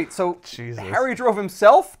 Wait, so Jesus. Harry drove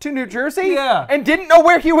himself to New Jersey? Yeah. And didn't know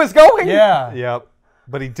where he was going? Yeah. Yep.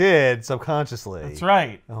 But he did subconsciously. That's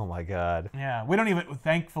right. Oh my God. Yeah.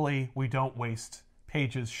 Thankfully, we don't waste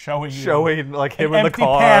pages showing like him in the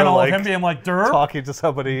car, panel like of him being like, "Derp?" talking to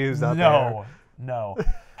somebody who's not there. No.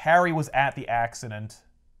 Harry was at the accident,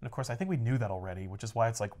 and of course, I think we knew that already, which is why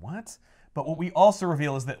it's like, what? But what we also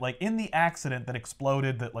reveal is that, like, in the accident that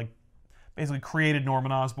exploded, that like basically created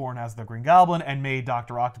Norman Osborn as the Green Goblin and made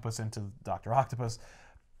Dr. Octopus into Dr. Octopus,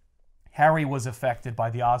 Harry was affected by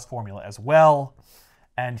the Oz formula as well.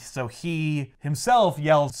 And so he himself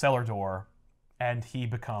yells cellar door, and he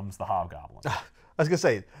becomes the Hobgoblin. I was going to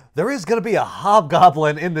say, there is going to be a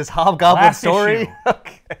Hobgoblin in this Hobgoblin Last story. Issue.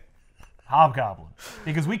 Okay. Hobgoblin.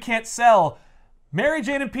 Because we can't sell Mary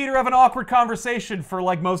Jane and Peter have an awkward conversation for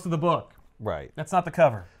like most of the book. Right. That's not the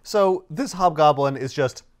cover. So this Hobgoblin is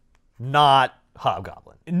just not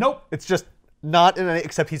Hobgoblin. Nope. It's just not in any,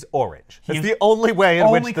 except he's orange. That's the only way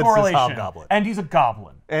in which this is Hobgoblin. And he's a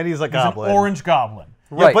goblin. He's a goblin. He's an orange goblin.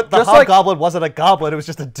 Yeah, right. But the Hobgoblin wasn't a goblin. It was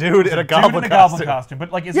just a dude in a goblin costume.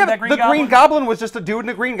 But like, isn't that Green Goblin? The Green Goblin was just a dude in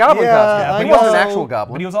a Green Goblin costume. But he wasn't an actual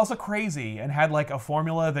goblin. But he was also crazy and had like a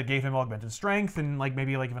formula that gave him augmented strength and like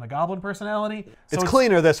maybe like even a goblin personality. So it's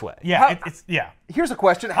cleaner this way. Yeah. Here's a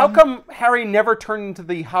question: how come Harry never turned into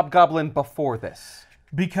the Hobgoblin before this?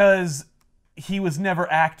 Because he was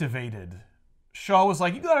never activated. Shaw was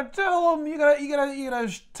like, you gotta tell him, you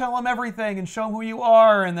gotta tell him everything and show him who you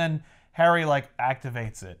are, and then Harry like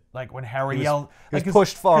activates it. Like when Harry yelled, he was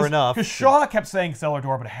pushed far enough. Because Shaw kept saying cellar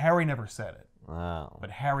door, but Harry never said it. Wow.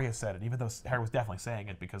 But Harry has said it, even though Harry was definitely saying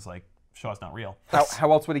it because like Shaw's not real.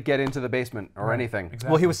 How else would he get into the basement or anything? Exactly.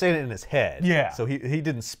 Well, he was saying it in his head. Yeah. So he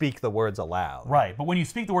didn't speak the words aloud. Right. But when you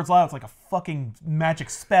speak the words aloud, it's like a fucking magic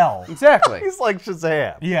spell. Exactly. He's like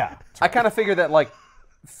Shazam. Yeah. I kind of figured that like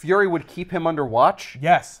Fury would keep him under watch.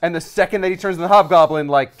 Yes. And the second that he turns into the Hobgoblin,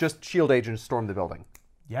 like just shield agents storm the building.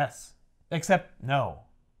 Yes. Except no.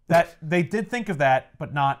 That they did think of that,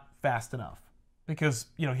 but not fast enough. Because,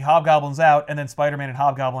 Hobgoblin's out, and then Spider-Man and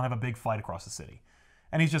Hobgoblin have a big fight across the city.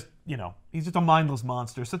 And he's just, he's just a mindless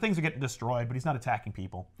monster. So things are getting destroyed, but he's not attacking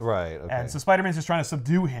people. Right, okay. And so Spider-Man's just trying to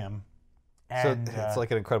subdue him. And it's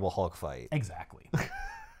like an Incredible Hulk fight. exactly,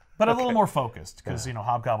 but a little more focused because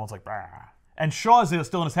Hobgoblin's like, bah. And Shaw's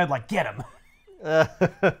still in his head like, get him.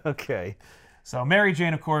 Okay. So Mary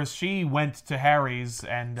Jane, of course, she went to Harry's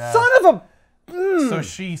and Son of a... so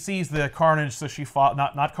she sees the carnage. So she fought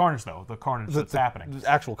not carnage though, the carnage that's happening. The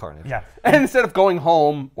actual carnage. Yeah. And instead of going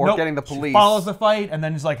home or Nope. getting the She police... follows the fight, and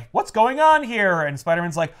then he's like, "What's going on here?" And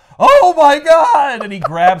Spider-Man's like, "Oh my god!" And he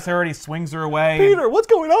grabs her and he swings her away. Peter, what's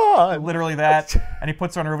going on? Literally that. And he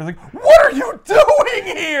puts her on her roof. He's like, "What are you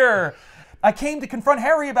doing here?" I came to confront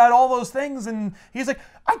Harry about all those things, and he's like,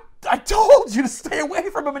 I told you to stay away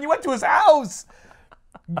from him, and you went to his house."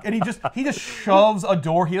 And he just shoves a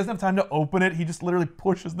door. He doesn't have time to open it. He just literally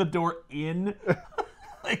pushes the door in,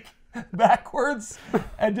 like backwards,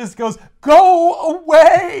 and just goes, "Go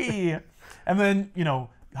away!" And then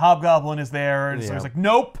Hobgoblin is there, and so he's like,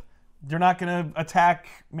 "Nope, you're not gonna attack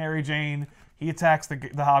Mary Jane." He attacks the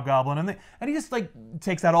Hobgoblin, and he just like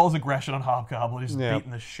takes out all his aggression on Hobgoblin. He's just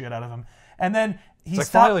beating the shit out of him, and then It's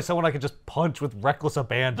finally someone I could just punch with reckless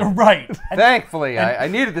abandon. Right. Thankfully, I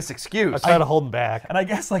needed this excuse. I was trying to hold him back. And I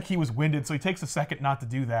guess like he was winded, so he takes a second not to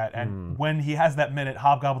do that. And when he has that minute,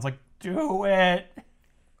 Hobgoblin's like, "Do it.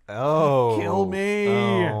 Oh. Kill me."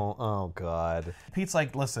 Oh, God. Pete's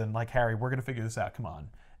like, "Listen, like Harry, we're gonna figure this out. Come on."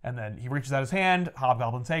 And then he reaches out his hand.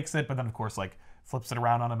 Hobgoblin takes it, but then of course like flips it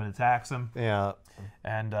around on him and attacks him. Yeah.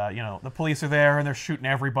 And the police are there and they're shooting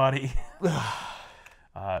everybody.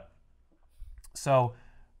 So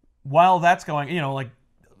while that's going,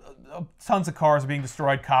 tons of cars are being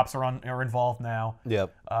destroyed. Cops are involved now.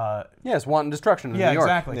 Yep. Yes, wanton destruction in Yeah, New York.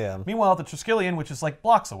 exactly. Yeah. Meanwhile, at the Triskelion, which is like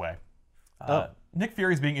blocks away, Nick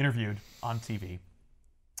Fury's being interviewed on TV,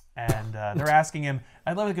 and they're asking him.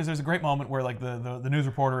 I love it because there's a great moment where like the news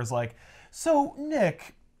reporter is like, "So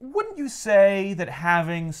Nick, wouldn't you say that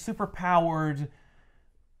having superpowered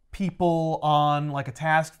people on like a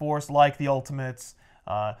task force like the Ultimates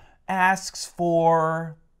asks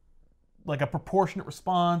for like a proportionate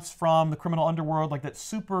response from the criminal underworld, like that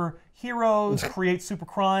superheroes create super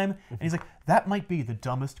crime?" And he's like, "That might be the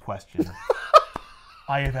dumbest question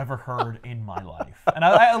I have ever heard in my life." And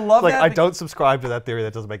I love Like, that. I don't subscribe to that theory.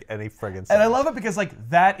 That doesn't make any friggin' sense. And I love it because like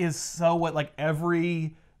that is so what like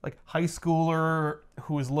every like high schooler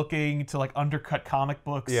who is looking to like undercut comic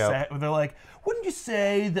books say, they're like, "Wouldn't you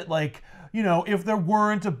say that like if there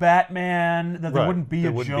weren't a Batman, that there wouldn't be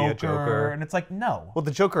a Joker?" And it's like, no. Well, the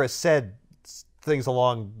Joker has said things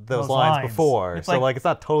along those lines before, it's so like it's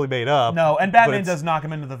not totally made up. No, and Batman does knock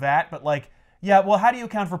him into the vat, but like, yeah, well, how do you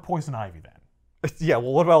account for Poison Ivy then? Yeah,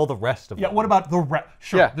 well, what about all the rest of them? Yeah, what about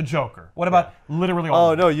the Joker? What about literally all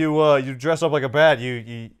Oh of them? no, you dress up like a bat.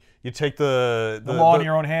 You take the law in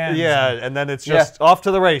your own hands. Yeah, and then it's just off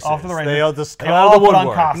to the races. Off to the races. They'll just They come all out of the put on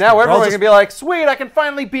woodwork. costumes. Now They're all everyone's just- going to be like, "Sweet, I can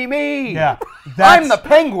finally be me. Yeah, I'm the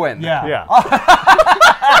Penguin." Yeah. Yeah.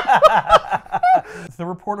 The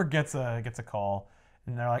reporter gets a call,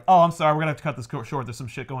 and they're like, "Oh, I'm sorry, we're gonna have to cut this short. There's some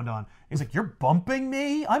shit going on." He's like, "You're bumping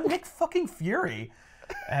me? I'm Nick fucking Fury."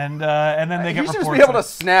 And then they You get should reports. just be able to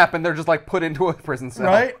snap, and they're just like put into a prison cell.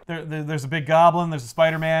 Right? There's a big goblin. There's a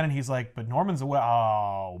Spider-Man, and he's like, "But Norman's away."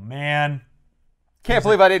 Oh man. Can't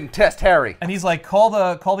believe I didn't test Harry. And he's like, call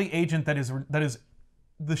the agent that is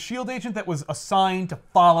the SHIELD agent that was assigned to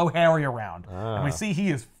follow Harry around. And we see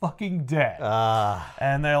he is fucking dead.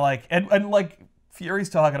 And they're like, and like Fury's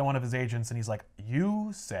talking to one of his agents, and he's like,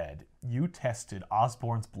 "You said you tested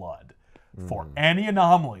Osborn's blood for any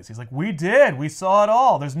anomalies." He's like, "We did. We saw it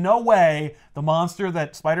all. There's no way the monster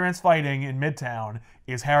that Spider-Man's fighting in Midtown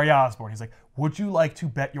is Harry Osborn." He's like, "Would you like to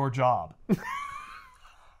bet your job?"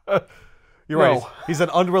 You're right. He's an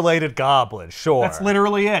unrelated goblin. Sure. That's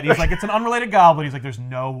literally it. He's like, "It's an unrelated goblin." He's like, "There's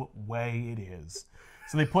no way it is."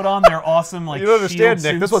 So they put on their awesome like You don't understand,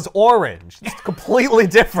 shield Nick. This suits. one's orange. It's completely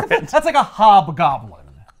different. That's like a hobgoblin.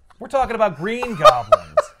 We're talking about green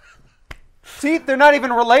goblins. See, they're not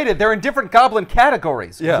even related. They're in different goblin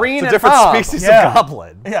categories. Yeah, Green it's a and different hob. species Yeah. of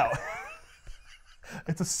goblin. Yeah.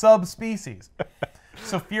 It's a subspecies.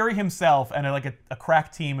 So Fury himself and a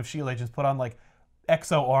crack team of SHIELD agents put on like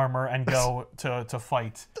exo armor and go to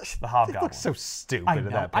fight the hobgoblin. Looks so stupid I in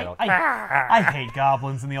know. that panel. I hate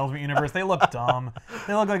goblins in the Ultimate Universe. They look dumb.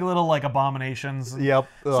 They look like little like abominations. Yep.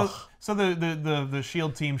 Ugh. So the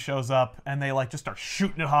SHIELD team shows up and they like just start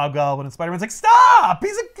shooting at Hobgoblin, and Spider-Man's like, "Stop!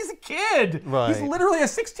 He's a kid. Right. He's literally a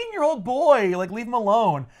 16-year-old boy. Like, leave him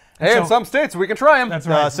alone." And Hey, so- in some states, we can try him. That's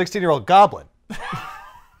right. 16-year-old goblin.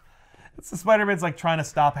 So Spider-Man's like trying to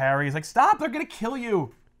stop Harry. He's like, "Stop! They're gonna kill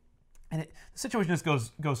you." And the situation just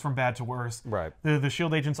goes from bad to worse. Right. The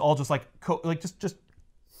SHIELD agents all just like just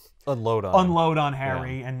unload on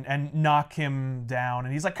Harry and knock him down.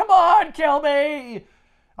 And he's like, come on, kill me.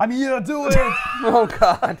 I'm here to do it. Oh,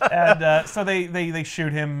 God. And so they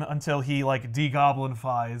shoot him until he like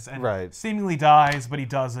de-goblinifies and seemingly dies, but he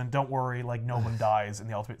doesn't. Don't worry, like no one dies in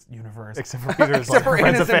the Ultimate Universe. Except for Peter's Except for friends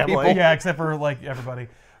and innocent family. people. Yeah, except for like everybody.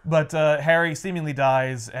 But Harry seemingly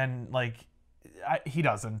dies, and like he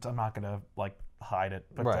doesn't. I'm not gonna like hide it.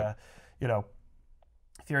 But you know,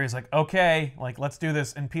 Fury's like, okay, like let's do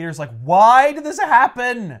this. And Peter's like, why did this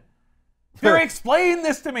happen? Fury, explain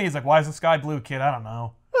this to me. He's like, why is the sky blue, kid? I don't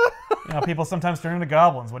know. You know, people sometimes turn into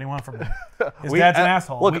goblins. What do you want from me? His dad's an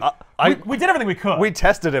asshole. Look, we did everything we could. We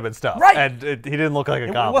tested him and stuff, Right. and he didn't look like a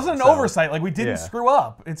goblin. It wasn't an oversight. Like we didn't screw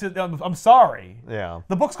up. I'm sorry. Yeah.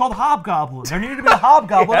 The book's called Hobgoblin. There needed to be a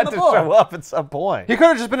hobgoblin He had in the to book. show up at some point. He could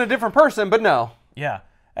have just been a different person, but no. Yeah,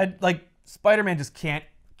 and like Spider-Man just can't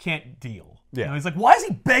deal. Yeah. You know, he's like, why is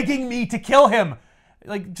he begging me to kill him?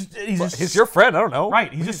 Like He's your friend. I don't know.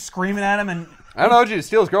 right. He's just screaming at him and. I don't know, did you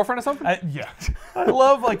steal his girlfriend or something? Yeah. I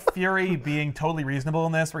love like Fury being totally reasonable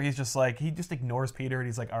in this, where he's just like he just ignores Peter and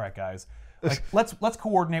he's like, all right, guys, like let's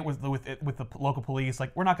coordinate with the local police.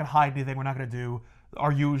 Like we're not gonna hide anything. We're not gonna do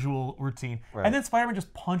our usual routine. Right. And then Spider-Man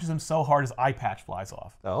just punches him so hard his eye patch flies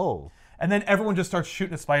off. Oh. And then everyone just starts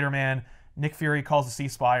shooting at Spider-Man. Nick Fury calls the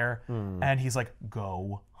ceasefire, and he's like,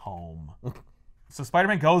 go home. So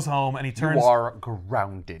Spider-Man goes home and he turns. You are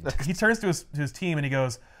grounded. He turns to his team and he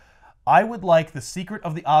goes, I would like the secret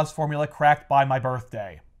of the Oz formula cracked by my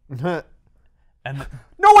birthday. And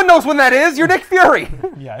No one knows when that is. You're Nick Fury.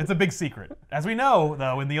 yeah, it's a big secret. As we know,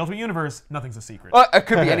 though, in the Ultimate Universe, nothing's a secret. It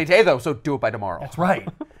could be any day, though, so do it by tomorrow. That's right.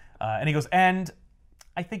 And he goes, and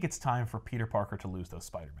I think it's time for Peter Parker to lose those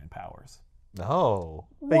Spider-Man powers. No.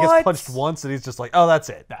 He What? gets punched once and he's just like, oh, that's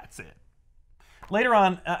it. That's it. Later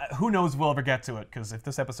on, who knows if we'll ever get to it, because if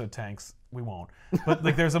this episode tanks, we won't. But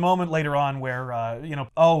like, there's a moment later on where,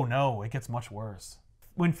 oh no, it gets much worse.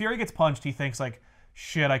 When Fury gets punched, he thinks like,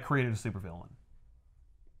 shit, I created a supervillain.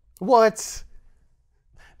 What?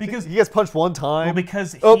 Because he gets punched one time. Well,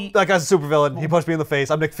 because that guy's a supervillain. He punched me in the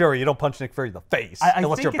face. I'm Nick Fury. You don't punch Nick Fury in the face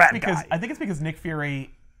unless you're a bad guy. I think it's because Nick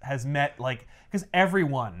Fury has met because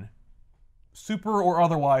everyone, super or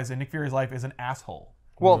otherwise, in Nick Fury's life is an asshole.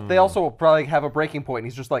 Well, they also probably have a breaking point, and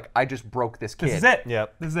he's just like, I just broke this kid. This is it.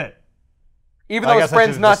 Yep. This is it. Even though his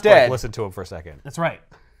friend's not dead. Listen to him for a second. That's right.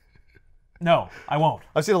 No, I won't.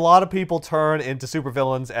 I've seen a lot of people turn into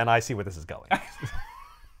supervillains, and I see where this is going.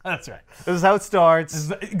 That's right. This is how it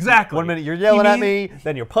starts. Exactly. 1 minute you're yelling at me,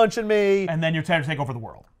 then you're punching me. And then you're trying to take over the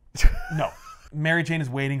world. No. Mary Jane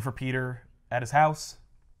is waiting for Peter at his house,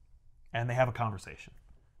 and they have a conversation.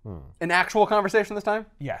 An actual conversation this time?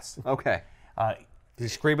 Yes. Okay. Does he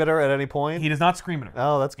scream at her at any point? He does not scream at her.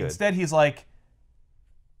 Oh, that's good. Instead, he's like,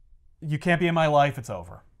 you can't be in my life, it's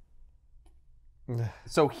over.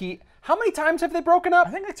 So how many times have they broken up? I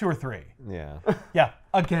think like 2 or 3. Yeah. Yeah,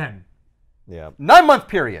 again. Yeah. 9-month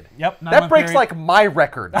period. Yep. That breaks like my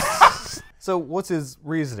record. So what's his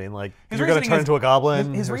reasoning? Like, His you're going to reasoning turn is- into a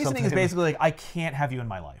goblin? His or reasoning is something? basically like, I can't have you in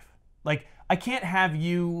my life. Like, I can't have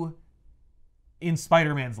you in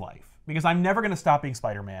Spider-Man's life because I'm never going to stop being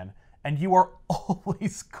Spider-Man, and you are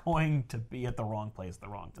always going to be at the wrong place at the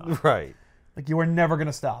wrong time. Right. Like, you are never going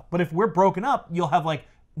to stop. But if we're broken up, you'll have like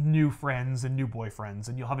new friends and new boyfriends,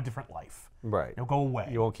 and you'll have a different life. Right. You'll go away.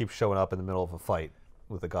 You won't keep showing up in the middle of a fight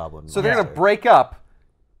with a goblin. So they're going to break up.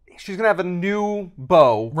 She's going to have a new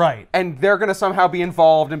beau. Right. And they're going to somehow be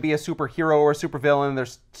involved and be a superhero or a supervillain. They're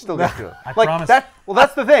still going to do it. I like, promise. Well,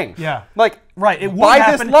 that's the thing. Yeah. Like, Right. It would by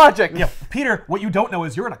happen. this logic. Yeah. Peter, what you don't know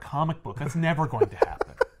is you're in a comic book. That's never going to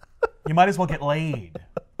happen. You might as well get laid.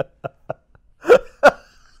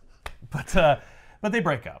 But they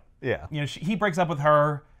break up. Yeah. You know, he breaks up with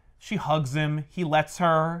her. She hugs him. He lets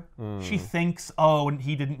her. She thinks, oh, and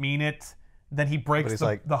he didn't mean it. Then he But breaks he's the,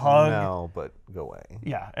 like, the hug. no, but go away.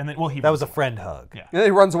 Yeah, and then he That was a friend hug. Yeah. And then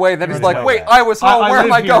he runs away. Then he's runs like, away. wait, I was home. Where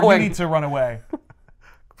am I live here. going? You need to run away.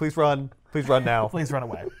 Please run. Please run now. Please run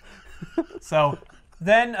away. So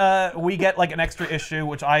then we get like an extra issue,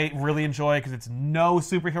 which I really enjoy because it's no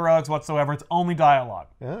superheroics whatsoever. It's only dialogue.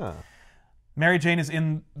 Yeah. Mary Jane is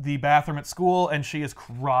in the bathroom at school, and she is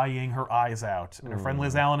crying her eyes out. And her friend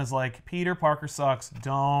Liz Allen is like, Peter Parker sucks.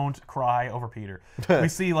 Don't cry over Peter. We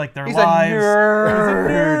see like their He's lives. a nerd. He's a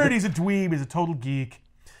nerd. He's a dweeb. He's a total geek.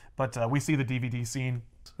 But we see the DVD scene.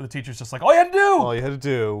 The teacher's just like, all you had to do, All you had to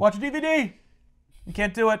do. watch a DVD. You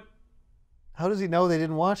can't do it. How does he know they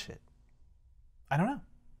didn't watch it? I don't know.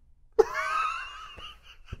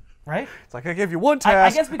 Right? It's like I gave you one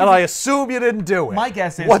task, guess because and I assume you didn't do it. My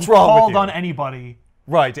guess is What's he wrong with called you? on anybody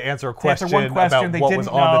Right, to answer a question, one question about they what didn't was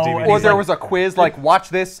on the know, DVD. and Or he's there like- was a quiz like, watch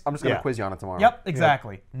this. I'm just going to Yeah. quiz you on it tomorrow. Yep,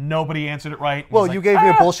 exactly. Nobody answered it right. Well, He's you like, gave me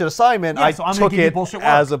a bullshit assignment. Yeah, I so I'm gonna took give you it bullshit work.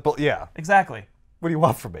 as a yeah. Exactly. What do you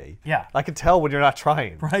want from me? Yeah. I can tell when you're not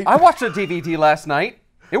trying. Right? I watched a DVD last night.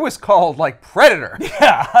 It was called like Predator.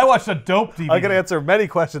 Yeah, I watched a dope DVD. I can answer many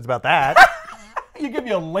questions about that. You give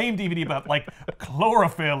me a lame DVD about like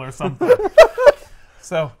chlorophyll or something.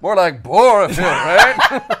 So More like Borophyll,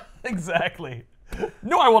 right? exactly.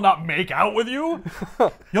 No, I will not make out with you.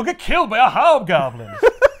 You'll get killed by a hobgoblin.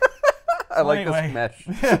 I like Anyway.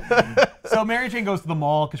 this mesh. So Mary Jane goes to the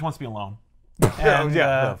mall because she wants to be alone. Oh, And,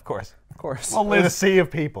 yeah, of course. Of course. well, In a Liz, sea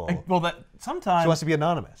of people. well, that sometimes. She wants to be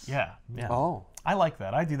anonymous. Yeah, yeah. Oh. I like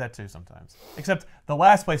that. I do that too sometimes. Except the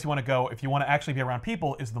last place you want to go if you want to actually be around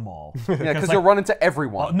people is the mall. Yeah, because like- you'll run into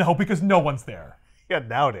everyone. No, because no one's there. Yeah,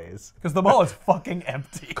 nowadays. Because the mall is fucking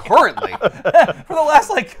empty Currently. for the last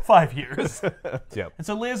like 5 years. Yep. And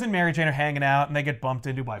so Liz and Mary Jane are hanging out, and they get bumped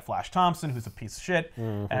into by Flash Thompson, who's a piece of shit.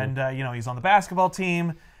 And he's on the basketball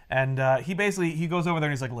team, and he goes over there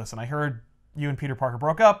and he's like, "Listen, I heard you and Peter Parker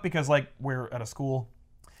broke up because like we're at a school,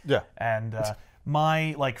 Yeah. and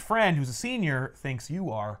my like friend who's a senior thinks you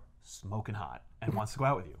are smoking hot and wants to go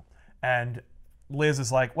out with you." And Liz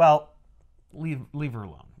is like, "Well, leave her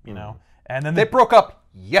alone, you know." And then They broke up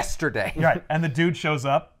yesterday. right. And the dude shows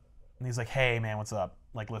up and he's like, "Hey man, what's up?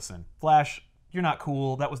 Like, listen, Flash, you're not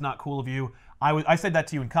cool. That was not cool of you. I said that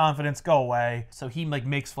to you in confidence. Go away." So he like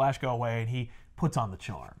makes Flash go away and he puts on the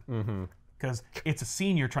charm. Because it's a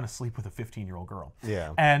senior trying to sleep with a 15-year-old girl.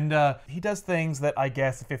 Yeah. And he does things that I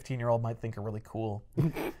guess a 15-year-old might think are really cool.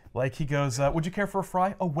 Like he goes, "Would you care for a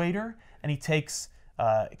fry? A waiter?" And he takes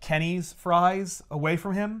Kenny's fries away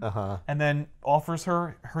from him and then offers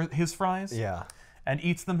her his fries. Yeah. And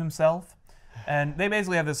eats them himself. And they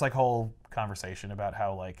basically have this like whole conversation about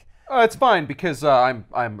how like It's fine because I'm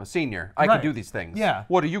a senior. I Right. can do these things. Yeah.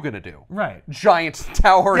 What are you gonna do? right. Giant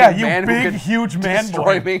towering Yeah, you man who big can huge man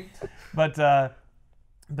destroy boy. me.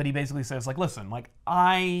 But he basically says like, "Listen, like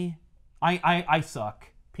I suck.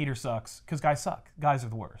 Peter sucks because guys suck. Guys are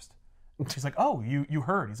the worst." She's like, "Oh, you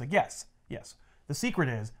heard?" He's like, "Yes. The secret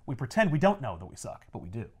is we pretend we don't know that we suck, but we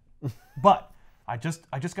do. But I just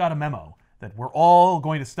got a memo that we're all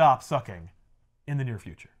going to stop sucking in the near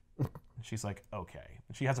future." And she's like, "Okay."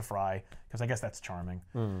 And she has a fry because I guess that's charming.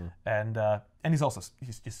 And he's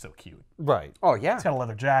just so cute. Right. Oh yeah. He's got a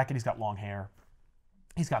leather jacket. He's got long hair.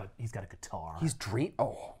 He's got a guitar. He's dream.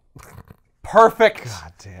 Oh, perfect.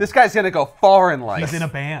 God damn. This guy's gonna go far in life. He's in a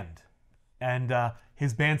band, and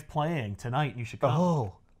his band's playing tonight. And you should come.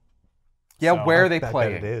 Oh. Yeah, So- where are they I bet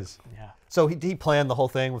playing? it is. Yeah. So he planned the whole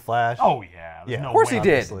thing with Flash? Oh yeah. There's Yeah. no Of course way. he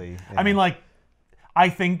did. Obviously, I mean, like, I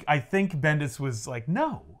think Bendis was like,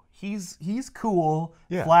 no, he's cool.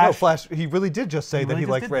 Yeah. Flash. No, Flash, he really did just say that really he just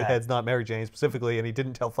liked did that. redheads, not Mary Jane specifically, and he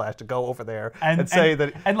didn't tell Flash to go over there and say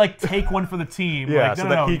that. and like take one for the team. Yeah, like, so no,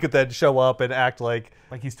 that no, he could then show up and act like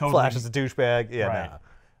like he's totally Flash is a douchebag. Yeah, right.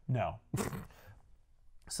 nah. No.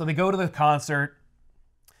 So they go to the concert.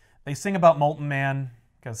 They sing about Molten Man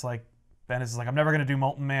because like Bendis is like, "I'm never gonna do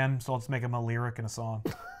Molten Man, so let's make him a lyric in a song."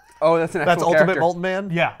 Oh, that's an That's actual Ultimate character. Molten Man?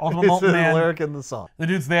 Yeah, Ultimate It's Molten the Man. lyric in the song. The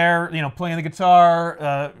dude's there, playing the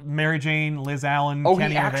guitar. Mary Jane, Liz Allen, Oh,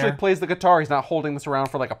 Kenny he are actually there. plays the guitar. He's not holding this around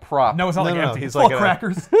for like a prop. No, it's not No, like no, no, empty. he's It's like full of a-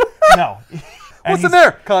 crackers. No. And What's in he's-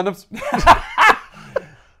 there? Condoms.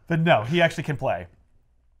 But no, he actually can play.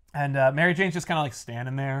 And Mary Jane's just kind of like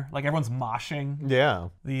standing there, like everyone's moshing. Yeah.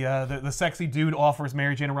 The sexy dude offers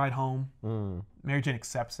Mary Jane a ride home. Mary Jane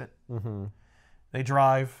accepts it. They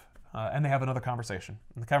drive, and they have another conversation.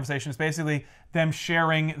 And the conversation is basically them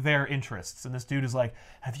sharing their interests. And this dude is like,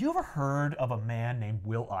 "Have you ever heard of a man named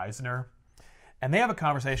Will Eisner?" And they have a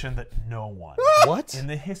conversation that no one What? in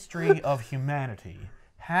the history of humanity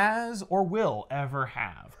has or will ever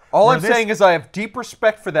have. All Where I'm this- saying is I have deep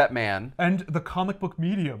respect for that man. and the comic book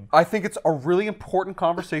medium. I think it's a really important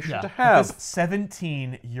conversation to But have. this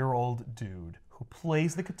 17-year-old dude who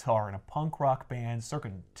plays the guitar in a punk rock band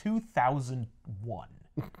circa 2001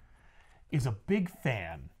 is a big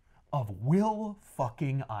fan of Will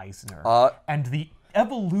fucking Eisner and the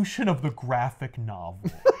evolution of the graphic novel.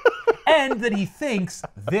 And that he thinks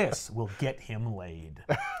this will get him laid.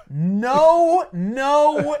 No.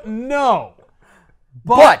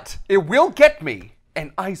 But it will get me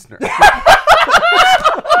an Eisner.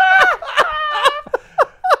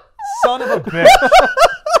 Son of a bitch.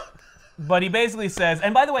 But he basically says,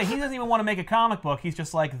 and by the way, he doesn't even want to make a comic book. He's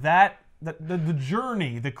just like, the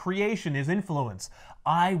journey, the creation, his influence.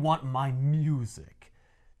 I want my music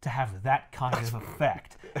to have that kind of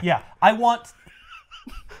effect. Yeah, I want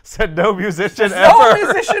Said no musician No ever.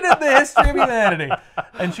 musician in the history of humanity.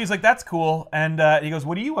 And she's like, that's cool. And he goes,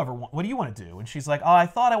 what do you want to do? And she's like, oh, I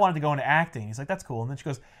thought I wanted to go into acting. He's like, that's cool. And then she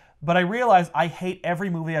goes, but I realized I hate every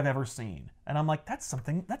movie I've ever seen. And I'm like, that's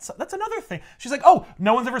another thing. She's like, oh,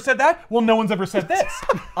 no one's ever said that? Well, no one's ever said this.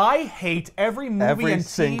 I hate every movie Every and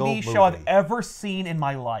single TV show I've movie. ever seen in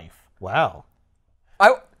my life. Wow.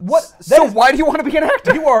 Why do you want to be an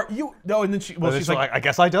actor? No, and then she's like, I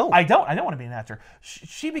guess I don't. I don't want to be an actor.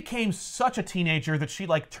 She became such a teenager that she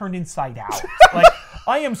like turned inside out. Like,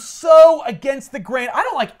 I am so against the grain. I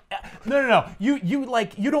don't like. No.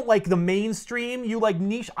 You don't like the mainstream. You like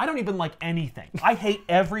niche. I don't even like anything. I hate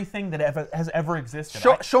everything that has ever existed.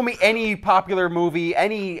 Show me any popular movie,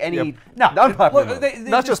 any No, unpopular look, movie.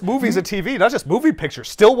 Not just movies and TV, not just movie pictures,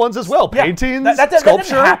 still ones as well. Yeah, Paintings, that didn't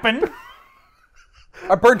sculpture. happen.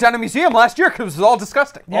 I burned down a museum last year because it was all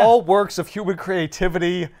disgusting. Yeah. All works of human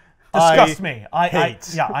creativity. Disgust me. I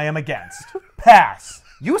hate. I am against. Pass.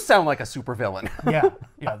 You sound like a supervillain.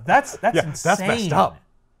 Yeah. That's insane. That's messed up.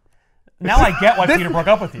 Now I get why Peter broke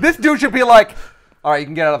up with you. This dude should be like, all right, you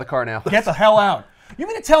can get out of the car now. Get the hell out. You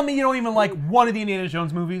mean to tell me you don't even like one of the Indiana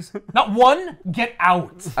Jones movies? Not one? Get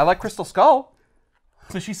out. I like Crystal Skull.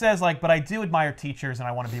 So she says, like, but I do admire teachers and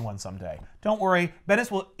I want to be one someday. Don't worry.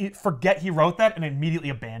 Bendis will forget he wrote that and immediately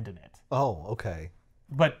abandon it. Oh, okay.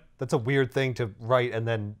 But That's a weird thing to write and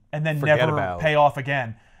then forget never about. pay off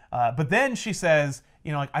again. But then she says,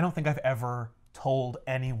 like, I don't think I've ever told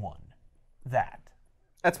anyone that.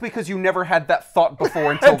 That's because you never had that thought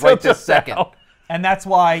before until right this second. now. And that's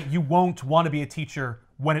why you won't want to be a teacher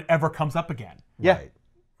when it ever comes up again. Yeah. Right.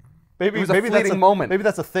 Maybe It was a maybe that's fleeting moment. Maybe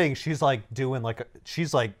that's a thing. She's like doing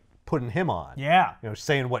she's like putting him on. Yeah.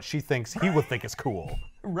 Saying what she thinks he would think is cool.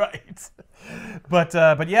 Right.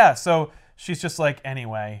 But yeah, so she's just like,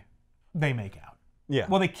 anyway, they make out. Yeah.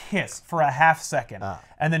 Well, they kiss for a half second.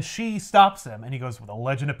 And then she stops him and he goes, well, the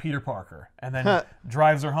legend of Peter Parker. And then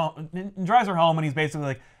drives her home and he's basically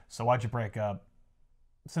like, so why'd you break up?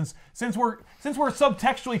 Since we're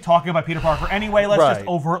subtextually talking about Peter Parker anyway, let's just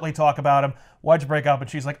overtly talk about him. Why'd you break up? And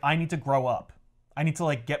she's like, I need to grow up. I need to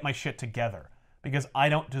like get my shit together because I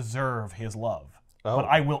don't deserve his love, but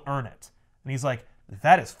I will earn it. And he's like,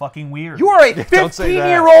 that is fucking weird. You are a Don't say that.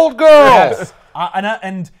 15-year-old girl. Yes.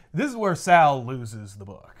 And this is where Sal loses the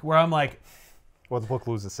book, where I'm like, Well, the book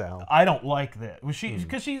loses sound. I don't like this.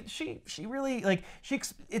 Because she really like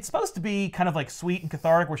it's supposed to be kind of like sweet and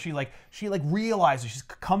cathartic, where she realizes she's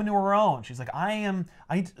coming to her own. She's like,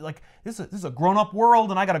 this is a grown up world,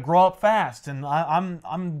 and I got to grow up fast, and I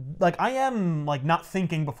am not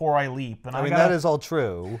thinking before I leap. And I mean, that is all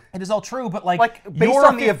true. It is all true, but like based you're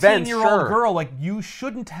on a the events, 15-year-old sure. girl, like you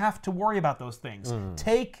shouldn't have to worry about those things.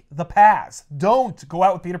 Take the pass. Don't go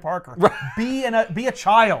out with Peter Parker. Be a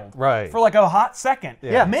child. Right. For like a hot second.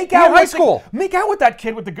 Yeah. Make Be in out high with school. Make out with that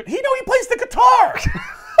kid with the he plays the guitar.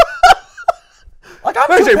 Like I'm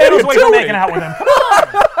AJ, two what are panels you away from doing? making out with him. Come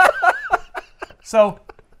on. So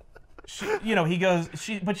he goes,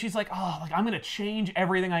 but she's like, oh, like I'm gonna change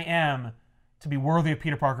everything I am to be worthy of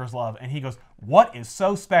Peter Parker's love. And he goes, what is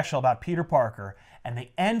so special about Peter Parker? And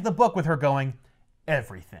they end the book with her going,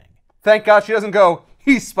 everything. Thank God she doesn't go,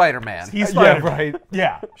 he's Spider-Man. He's Yeah, Spider-Man. right.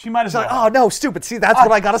 Yeah, she might as well. Oh no, stupid! See, that's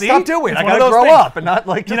what I gotta see? stop doing. It's I one of gotta those grow things. up and not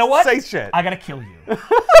like just You know what? say shit. I gotta kill you. I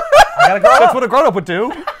gotta grow That's up. what a grown-up would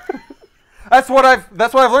do. That's what I've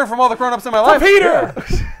learned from all the grown-ups in my life. Peter!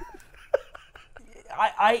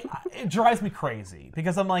 It drives me crazy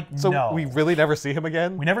because I'm like, So no. we really never see him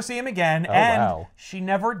again. We never see him again, and wow. she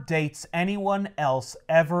never dates anyone else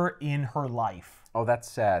ever in her life. Oh, that's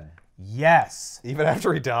sad. Yes. Even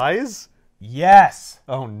after he dies. Yes.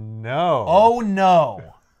 Oh no. Oh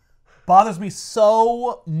no. Bothers me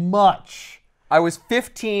so much. I was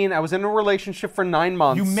 15. I was in a relationship for 9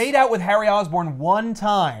 months. You made out with Harry Osborn one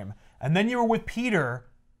time, and then you were with Peter,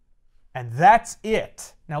 and that's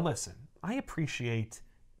it. Now listen, I appreciate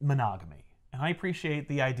monogamy, and I appreciate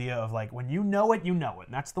the idea of like, when you know it, and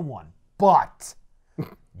that's the one. But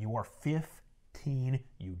you are 15,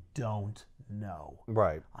 you don't know.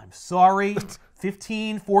 Right. I'm sorry,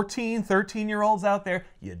 15, 14, 13-year-olds out there,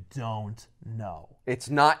 you don't know. It's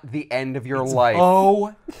not the end of your life.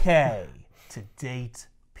 Okay to date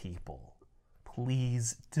people.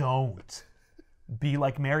 Please don't be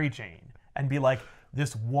like Mary Jane and be like,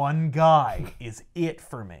 this one guy is it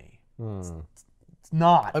for me. It's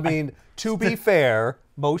not. I mean, to be fair,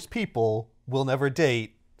 most people will never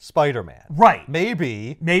date Spider-Man. Right.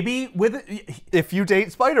 Maybe with if you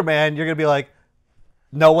date Spider-Man, you're gonna be like,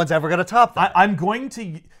 no one's ever gonna top that. I'm going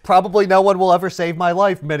to Probably no one will ever save my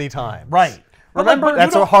life many times. right. Remember,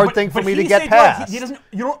 that's a hard thing for me to get past. He doesn't.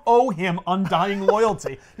 You don't owe him undying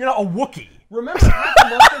loyalty. You're not a Wookiee. remember half a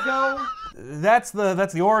month ago? That's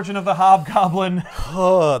the origin of the Hobgoblin.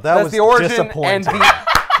 Oh, That's was the origin disappointing. and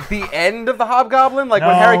the end of the Hobgoblin. Like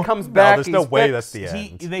when No. Harry comes back, there's no he's way fixed. that's the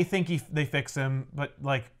end. They think they fix him, but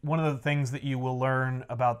like one of the things that you will learn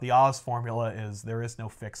about the Oz formula is there is no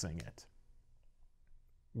fixing it.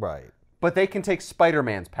 Right. But they can take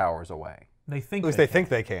Spider-Man's powers away. They think At least they think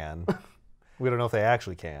they can. We don't know if they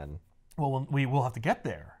actually can. Well, we will have to get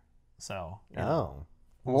there. So Oh.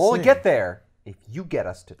 We'll only see. get there if you get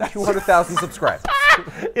us to 200,000 subscribers.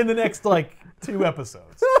 in the next like 2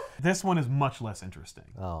 episodes. This one is much less interesting.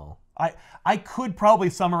 Oh. I could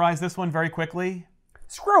probably summarize this one very quickly.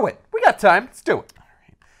 Screw it. We got time. Let's do it.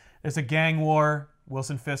 There's a gang war.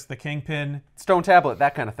 Wilson Fisk, the Kingpin. Stone tablet,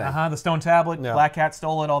 that kind of thing. The Stone Tablet. Yeah. Black Cat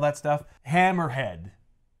stole it. All that stuff. Hammerhead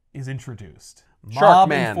is introduced. Shark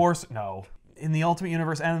Man. No. In the Ultimate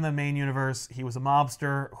Universe and in the main universe, he was a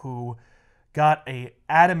mobster who got a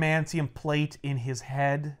adamantium plate in his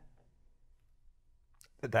head.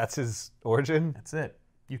 That's his origin? That's it.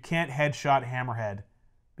 You can't headshot Hammerhead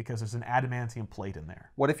because there's an adamantium plate in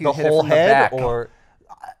there. What if you The hit it whole from the head back? or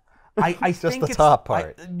I Just think the it's, top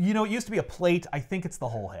part. it used to be a plate. I think it's the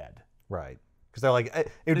whole head. right. Because they're like, it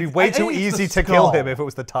would be It's- way I too think it's the easy to kill skull. him if it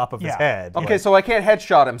was the top of his Yeah. head. Okay, so I can't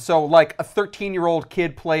headshot him. So, like, a 13-year-old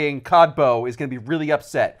kid playing Codbo is going to be really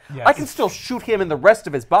upset. Yes. I can still shoot him in the rest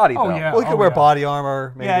of his body, Oh, though. yeah. Well, he could wear body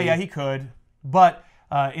armor, maybe. Yeah, he could. But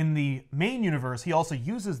in the main universe, he also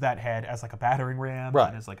uses that head as like a battering ram, Right.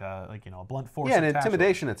 and as like a blunt force. Yeah, an attack.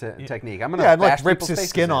 intimidation technique. I'm gonna Yeah, and like bash rips people's his faces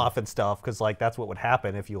skin in. off and stuff, because like that's what would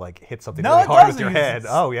happen if you like hit something No, really it hard with doesn't. your It's- head.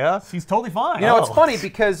 Oh yeah. He's totally fine. You know, it's Oh. funny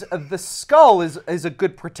because the skull is a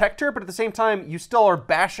good protector, but at the same time, you still are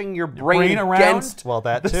bashing your brain brain around? against Well,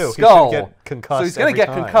 that the too. He should skull. get concussed so he's gonna every get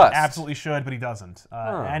time. concussed. Absolutely should, but he doesn't.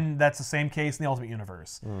 And that's the same case in the Ultimate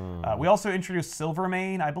Universe. We also introduced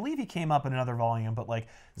Silvermane. I believe he came up in another volume, but like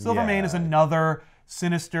Silvermane is Yeah. another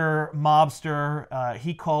sinister mobster.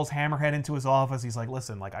 He calls Hammerhead into his office. He's like,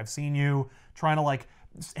 "Listen, like I've seen you trying to like."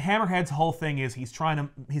 Hammerhead's whole thing is he's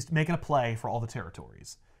making a play for all the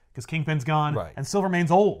territories because Kingpin's gone Right. and Silvermane's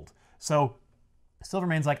old. So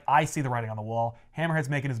Silvermane's like, I see the writing on the wall. Hammerhead's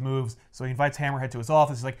making his moves, so he invites Hammerhead to his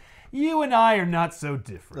office. He's like, you and I are not so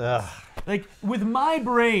different. Ugh. Like, with my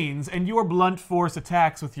brains and your blunt force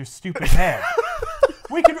attacks with your stupid head,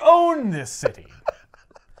 we can own this city.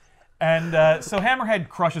 And so Hammerhead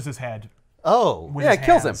crushes his head Oh, with Yeah, his it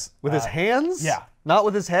kills hands. with his hands? yeah. Not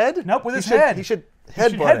with his head? Nope, with his should- head. He should He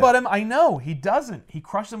should headbutt headbutt him. I know, he doesn't. He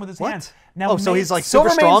crushes him with his What? hands. Now, Oh, so May- he's like super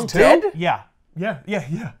Silvermane's strong too? dead?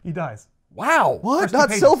 Yeah, he dies. Wow. What? First two Not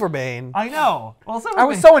pages. Silvermane. I know. Well, Silvermane, I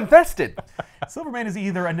was so invested. Silvermane is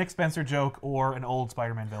either a Nick Spencer joke or an old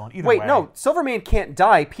Spider-Man villain. Either Wait, way. no, Silvermane can't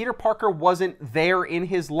die. Peter Parker wasn't there in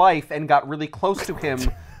his life and got really close to him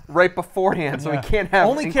right beforehand, so he can't have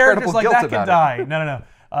Only incredible characters like guilt that about can die.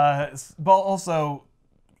 No. But also,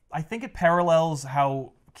 I think it parallels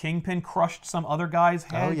how Kingpin crushed some other guy's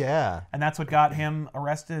head. Oh yeah. And that's what got him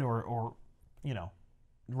arrested or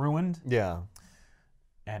ruined. Yeah.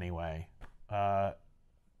 Anyway, that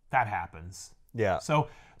happens. Yeah. So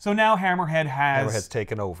now Hammerhead Hammerhead's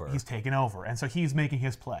taken over. He's taken over, and so he's making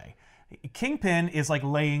his play. Kingpin is like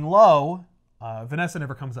laying low. Vanessa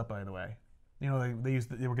never comes up, by the way. You know,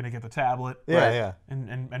 they were going to get the tablet, Yeah, right? yeah.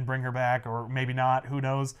 and bring her back, or maybe not. Who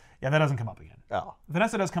knows? Yeah, that doesn't come up again. Oh.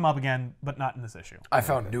 Vanessa does come up again, but not in this issue. I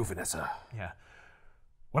found new Vanessa. Yeah.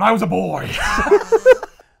 When I was a boy.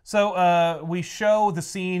 So we show the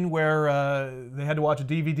scene where they had to watch a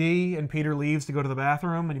DVD, and Peter leaves to go to the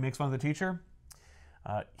bathroom, and he makes fun of the teacher.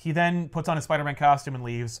 He then puts on his Spider-Man costume and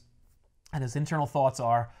leaves, and his internal thoughts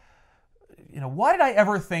are, why did I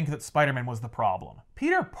ever think that Spider-Man was the problem?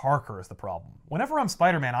 Peter Parker is the problem. Whenever I'm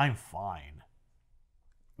Spider-Man, I'm fine.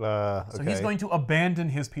 Okay. So he's going to abandon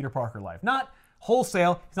his Peter Parker life. Not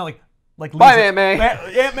wholesale. He's not like Bye, leaves- Aunt May.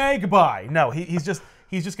 Aunt May, goodbye. No, he's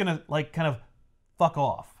just gonna like kind of fuck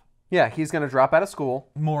off. Yeah, he's going to drop out of school.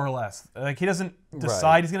 More or less. Like, he doesn't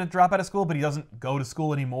decide he's going to drop out of school, but he doesn't go to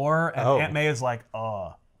school anymore. And Aunt May is like,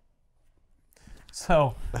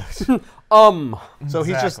 So, So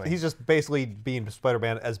Exactly. he's just basically being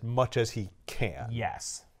Spider-Man as much as he can.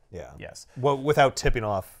 yes. Yeah. Yes. Well, without tipping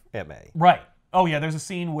off Aunt May. Right. Oh, yeah, there's a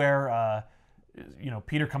scene where,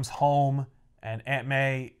 Peter comes home, and Aunt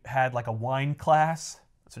May had, like, a wine class.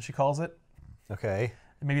 That's what she calls it. Okay.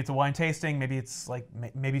 Maybe it's a wine tasting. Maybe it's, like,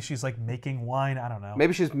 maybe she's, like, making wine. I don't know.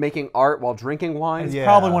 Maybe she's making art while drinking wine. It's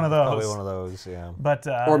probably one of those. Probably one of those, yeah. But,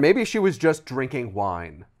 Or maybe she was just drinking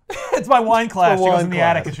wine. it's my wine class. She goes wine in the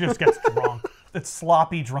class. attic and she just gets drunk. It's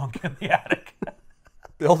sloppy drunk in the attic.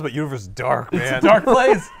 The Ultimate Universe is dark, man. It's a dark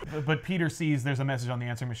place. But Peter sees there's a message on the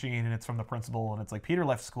answering machine, and it's from the principal, and it's like, Peter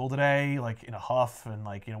left school today, like in a huff, and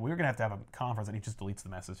like, we were gonna have a conference, and he just deletes the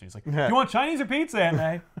message. He's like, do you want Chinese or pizza, Aunt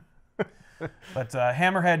May? But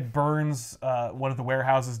Hammerhead burns one of the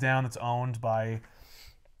warehouses down that's owned by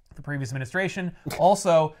the previous administration.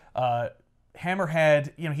 Also,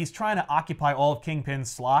 Hammerhead, he's trying to occupy all of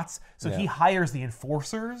Kingpin's slots, so he hires the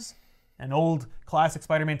Enforcers, an old classic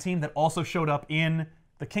Spider-Man team that also showed up in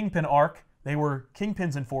the Kingpin arc. They were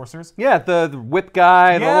Kingpin's Enforcers. Yeah, the whip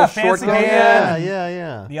guy, the little short fancy guy. man.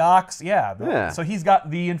 Yeah. The Ox, Yeah. So he's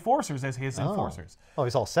got the Enforcers as his Enforcers. Oh,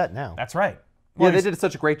 he's all set now. That's right. Yeah, Well, they did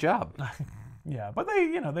such a great job. Yeah, but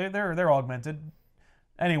they're augmented.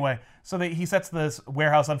 Anyway, so he sets this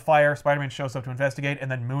warehouse on fire. Spider-Man shows up to investigate,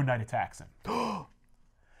 and then Moon Knight attacks him.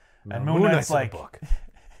 And Moon Knight's like,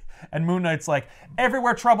 and Moon Knight's like,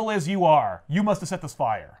 everywhere trouble is, you are. You must have set this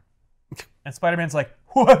fire. And Spider-Man's like,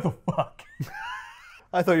 what the fuck?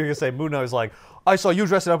 I thought you were going to say Moon Knight was like, I saw you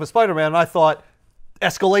dressing up as Spider-Man, and I thought,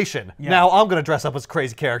 escalation. Yeah. Now I'm going to dress up as a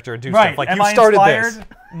crazy character and do stuff. Like, you started this.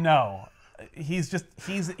 No.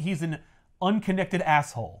 He's an unconnected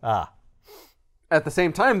asshole. At the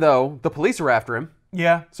same time, though, the police are after him.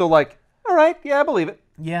 Yeah. So, like, all right, yeah, I believe it.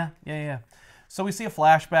 Yeah. So we see a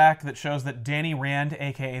flashback that shows that Danny Rand,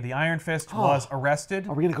 a.k.a. the Iron Fist, was arrested.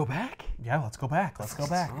 Are we going to go back? Yeah, let's go back.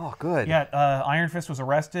 Oh, good. Yeah, Iron Fist was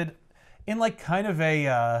arrested in like kind of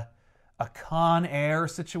a Con Air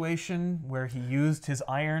situation where he used his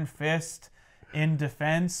Iron Fist in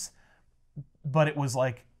defense, but it was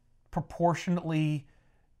like proportionately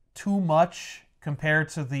too much compared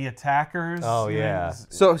to the attackers. Oh, yeah.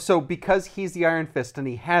 So because he's the Iron Fist and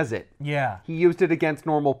he has it, he used it against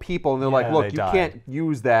normal people, and they're like, look, you can't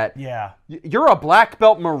use that. Yeah. You're a black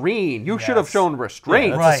belt Marine. You should have shown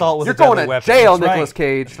restraint. That's assault with You're a deadly going to weapon. jail, That's Nicolas right.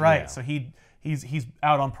 Cage. That's right. So he's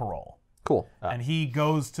out on parole. Cool. And he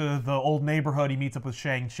goes to the old neighborhood. He meets up with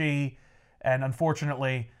Shang-Chi, and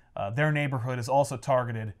unfortunately, their neighborhood is also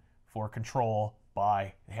targeted for control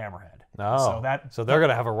by Hammerhead. Oh, so they're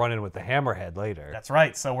gonna have a run-in with the Hammerhead later. That's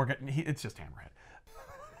right. So we're getting. It's just Hammerhead.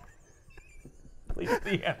 Please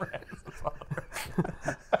be Hammerhead.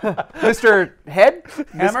 Mr. Head?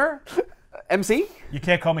 Hammer? MC? You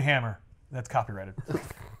can't call me Hammer. That's copyrighted.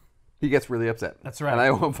 He gets really upset. That's right. And I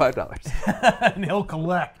owe him $5. And he'll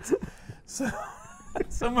collect. So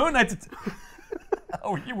Moon Knight's.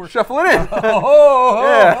 Oh, you were Shuffling in.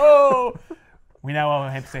 Oh. We now owe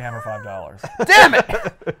him to Hammer $5. Damn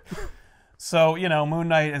it! So Moon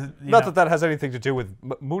Knight is Not that has anything to do with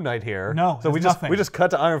Moon Knight here. No, so we just cut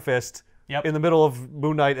to Iron Fist in the middle of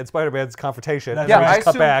Moon Knight and Spider-Man's confrontation. That's and right. we just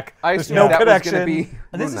cut back. There's no connection.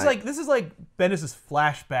 This is like Bendis'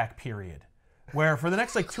 flashback period, where for the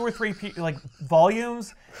next like 2 or 3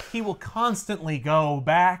 volumes, he will constantly go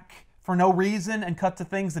back for no reason and cut to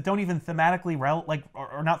things that don't even thematically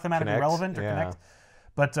or not thematically relevant or connect.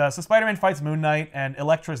 But so Spider-Man fights Moon Knight, and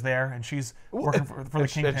Elektra's there, and she's working for the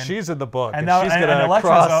Kingpin. And she's in the book, and now she's gonna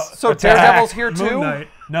Elektra's cross. So Daredevil's here too? Moon Knight.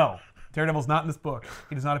 No, Daredevil's not in this book.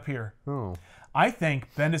 He does not appear. Oh. I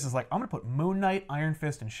think Bendis is like, I'm going to put Moon Knight, Iron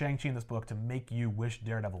Fist, and Shang-Chi in this book to make you wish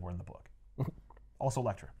Daredevil were in the book. Also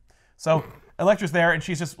Elektra. So Elektra's there, and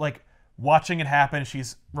she's just like watching it happen.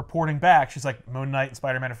 She's reporting back. She's like, Moon Knight and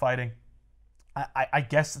Spider-Man are fighting. I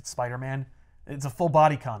guess it's Spider-Man. It's a full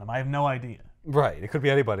body condom. I have no idea. Right, it could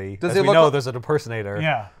be anybody. Does As it we look know, like- there's an impersonator.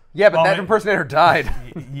 Yeah, but that impersonator died.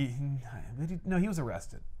 No, he was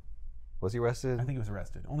arrested. Was he arrested? I think he was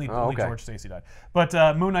arrested. Only okay. George Stacy died. But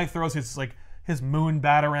Moon Knight throws his moon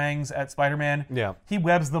batarangs at Spider-Man. Yeah. He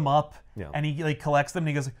webs them up, Yeah. and he collects them, and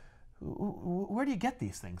he goes, where do you get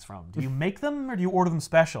these things from? Do you make them, or do you order them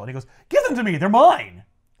special? And he goes, give them to me, they're mine.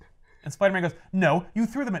 And Spider-Man goes, no, you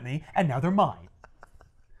threw them at me, and now they're mine.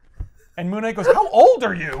 And Moon Knight goes, how old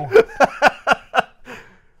are you?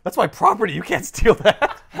 That's my property. You can't steal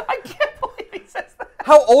that. I can't believe he says that.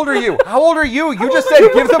 How old are you? How old are you? You just said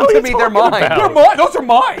give them to me, they're mine. They're mine. Those are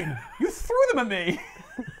mine. You threw them at me.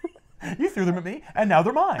 You threw them at me, and now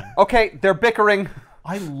they're mine. Okay, they're bickering.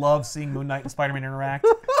 I love seeing Moon Knight and Spider-Man interact.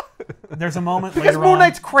 There's a moment later Because Moon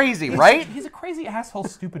Knight's crazy, right? He's a crazy asshole,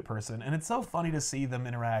 stupid person, and it's so funny to see them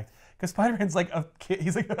interact. Because Spider-Man's like a kid.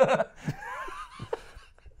 He's like,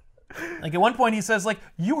 like at one point he says, like,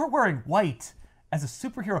 you are wearing white as a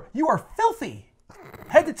superhero. You are filthy,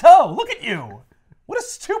 head to toe. Look at you. What a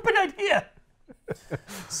stupid idea.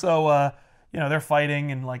 So, they're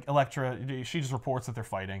fighting, and like Elektra, she just reports that they're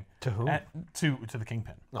fighting. To who? To the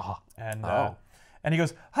Kingpin. Oh. And he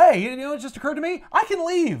goes, hey, it just occurred to me, I can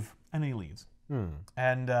leave. And then he leaves.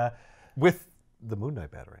 And With the Moon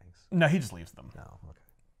Knight batarangs. no, he just leaves them. No, okay.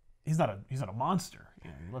 He's not a monster. he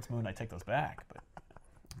lets Moon Knight take those back. But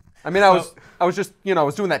I mean, I was just, I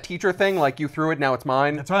was doing that teacher thing, like you threw it, now it's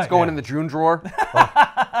mine. That's right, It's going yeah. in the June drawer.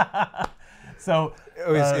 So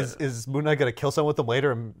Is Moon Knight gonna kill someone with them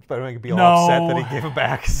later, and Spider-Man could be all No. upset that he gave it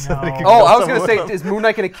back? So that he could Oh, kill I was someone gonna say, with them? is Moon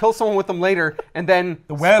Knight gonna kill someone with them later, and then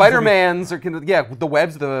The webs Spider-Man's are gonna, the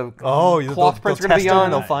webs, the cloth prints are gonna be test him,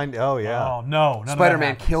 on. They'll find. Oh yeah. oh no, none of that Spider-Man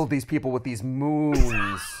happens. killed these people with these moons.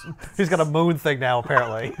 He's got a moon thing now,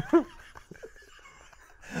 apparently.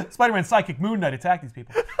 Spider-Man's psychic Moon Knight attacked these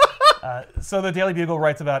people. So the Daily Bugle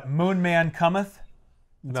writes about Moon Man cometh.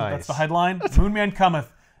 That's the headline. Moon Man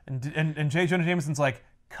cometh, and J. Jonah Jameson's like,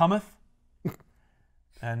 cometh?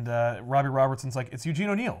 And Robbie Robertson's like, it's Eugene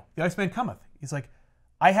O'Neill. The Iceman cometh. He's like,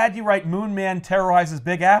 I had you write Moon Man terrorizes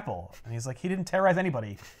Big Apple. And he's like, he didn't terrorize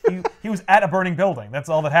anybody. He was at a burning building. That's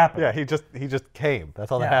all that happened. Yeah, he just came.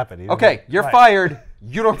 That's all that Yeah. happened. He Okay, you're Right. fired.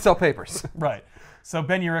 You don't sell papers. Right. So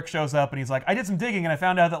Ben Urich shows up and he's like, I did some digging and I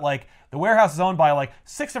found out that like the warehouse is owned by like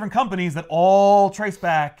 6 different companies that all trace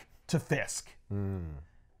back to Fisk.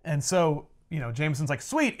 And so, Jameson's like,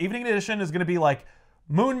 sweet, Evening Edition is going to be like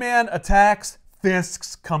Moon Man attacks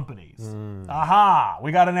Fisk's companies. Aha,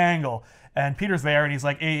 we got an angle. And Peter's there and he's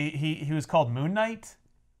like, he was called Moon Knight?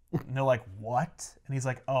 And they're like, what? And he's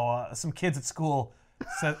like, some kids at school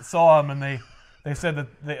saw him and they said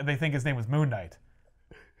that they think his name was Moon Knight.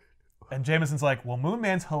 And Jameson's like, well, Moon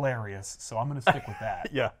Man's hilarious, so I'm going to stick with that.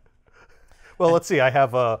 Yeah. Well, let's see. I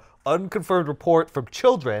have a unconfirmed report from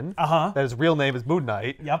children that his real name is Moon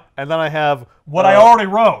Knight. Yep. And then I have What I already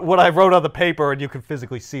wrote. what I wrote on the paper, and you can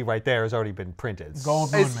physically see right there has already been printed. Go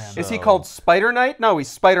with Moon Man. Is he called Spider Knight? No, he's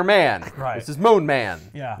Spider Man. Right. This is Moon Man.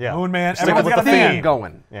 Yeah. Yeah. Moon Man. Sticking Everyone's with got a the theme.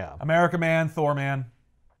 Going. Yeah. America Man, Thor Man.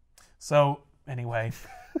 So, anyway,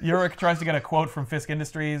 Urich tries to get a quote from Fisk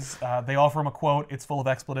Industries. They offer him a quote. It's full of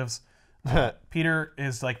expletives. Peter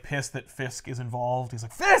is like pissed that Fisk is involved. He's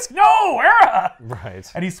like, Fisk, no, Era! Right.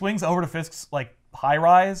 And he swings over to Fisk's like high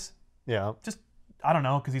rise. Yeah. Just, I don't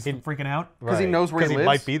know, because he's freaking out. Because he knows where he lives?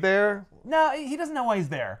 might be there. No, he doesn't know why he's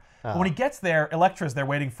there. But when he gets there, Elektra's there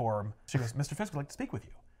waiting for him. She goes, Mr. Fisk would like to speak with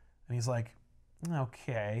you. And he's like,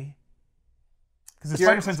 okay. Because his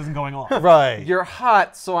spider sense isn't going off. Right. You're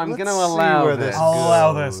hot, so I'm going to allow where this. I'll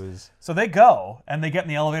allow goes. this. So they go, and they get in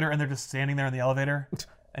the elevator, and they're just standing there in the elevator.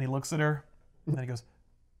 And he looks at her, and then he goes,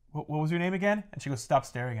 what was your name again? And she goes, stop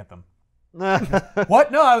staring at them. What?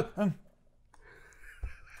 No.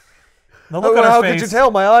 The look on her How face. could you tell?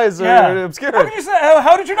 My eyes are obscured. How,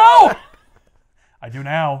 how did you know? I do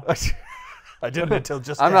now. I didn't until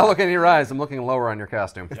just I'm now. not looking at your eyes. I'm looking lower on your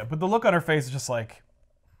costume. Yeah, but the look on her face is just like,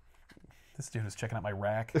 this dude is checking out my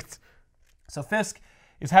rack. So Fisk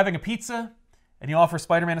is having a pizza, and he offers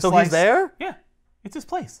Spider-Man a So slice. he's there? Yeah, it's his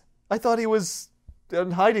place. I thought he was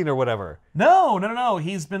in hiding or whatever. No.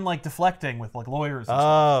 He's been like deflecting with like lawyers and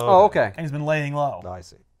stuff. Oh, okay. And he's been laying low. I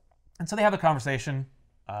see. And so they have a conversation.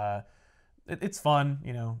 It's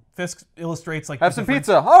fun, Fisk illustrates like Have some different-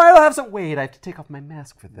 pizza. All right, I'll have some. Wait, I have to take off my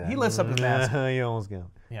mask for that. He lifts up his mask. You almost got.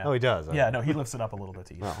 Yeah. Oh, he does. Yeah, no, he lifts it up a little bit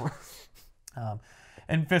to eat. Oh.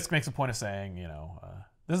 And Fisk makes a point of saying,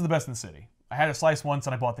 this is the best in the city. I had a slice once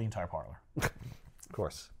and I bought the entire parlor. Of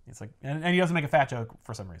course. It's like, and he doesn't make a fat joke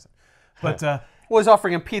for some reason. But Well, he's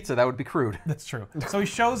offering him pizza. That would be crude. that's true. So he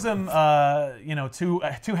shows them,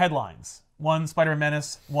 two headlines. One, Spider-Man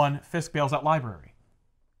Menace. One, Fisk bails out library.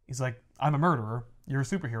 He's like, I'm a murderer. You're a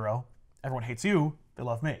superhero. Everyone hates you. They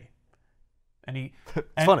love me. And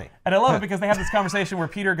it's funny. And I love it because they have this conversation where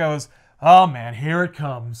Peter goes, oh man, here it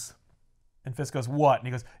comes. And Fisk goes, what? And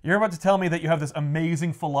he goes, you're about to tell me that you have this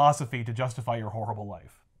amazing philosophy to justify your horrible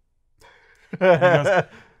life. And he goes,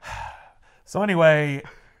 so anyway,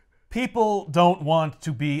 people don't want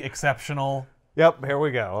to be exceptional. Yep, here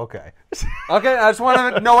we go. Okay. Okay, I just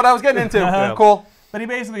wanted to know what I was getting into. Uh-huh. Cool. But he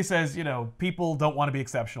basically says, people don't want to be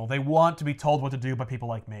exceptional. They want to be told what to do by people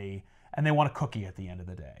like me, and they want a cookie at the end of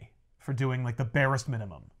the day for doing like the barest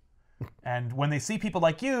minimum. And when they see people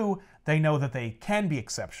like you, they know that they can be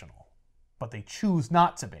exceptional, but they choose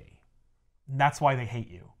not to be. And that's why they hate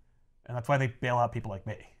you. And that's why they bail out people like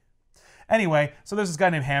me. Anyway, so there's this guy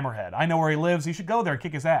named Hammerhead. I know where he lives. You should go there and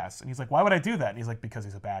kick his ass. And he's like, why would I do that? And he's like, because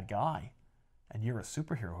he's a bad guy. And you're a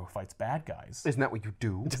superhero who fights bad guys. Isn't that what you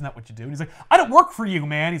do? Isn't that what you do? And he's like, I don't work for you,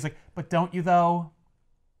 man. He's like, but don't you though?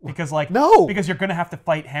 Because No. Because you're gonna have to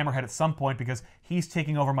fight Hammerhead at some point because he's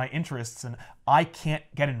taking over my interests and I can't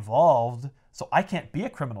get involved, so I can't be a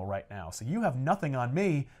criminal right now. So you have nothing on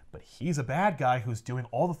me, but he's a bad guy who's doing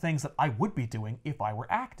all the things that I would be doing if I were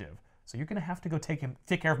active. So you're gonna have to go take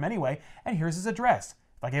care of him anyway. And here's his address.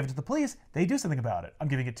 If I gave it to the police, they do something about it. I'm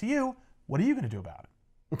giving it to you. What are you gonna do about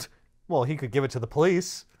it? Well, he could give it to the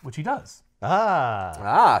police. Which he does.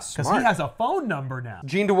 Ah, Because smart. he has a phone number now.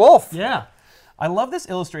 Gene DeWolf. Yeah. I love this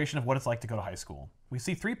illustration of what it's like to go to high school. We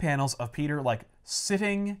see 3 panels of Peter like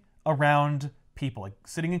sitting around people, like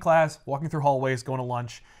sitting in class, walking through hallways, going to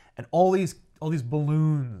lunch, and all these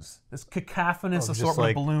balloons, this cacophonous Just assortment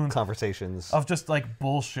like of balloons conversations. of just like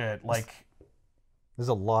bullshit. Like, There's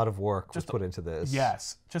a lot of work was put into this.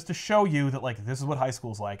 yes, just to show you that like this is what high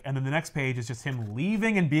school's like. And then the next page is just him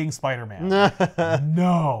leaving and being Spider-Man.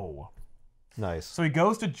 No. Nice. So he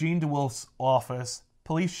goes to Gene DeWolf's office.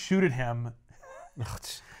 Police shoot at him.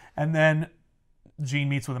 And then Gene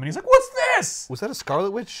meets with him and he's like, "What's this?" Was that a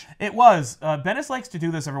Scarlet Witch? It was. Bendis likes to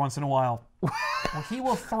do this every once in a while. Where he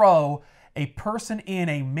will throw a person in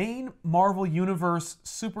a main Marvel Universe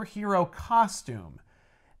superhero costume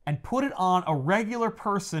and put it on a regular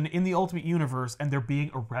person in the Ultimate Universe, and they're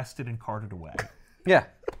being arrested and carted away. Yeah.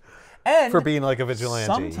 And For being like a vigilante.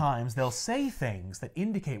 sometimes they'll say things that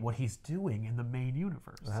indicate what he's doing in the main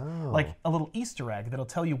universe. Oh. Like a little Easter egg that'll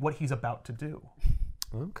tell you what he's about to do.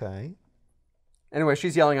 Okay. Anyway,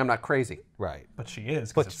 she's yelling, "I'm not crazy." Right. But she is,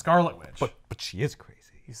 because it's Scarlet Witch. But she is crazy.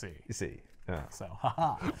 you see. You see. Yeah. So,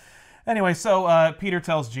 haha. Anyway, so Peter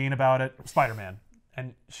tells Jean about it, Spider-Man.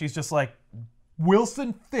 And she's just like,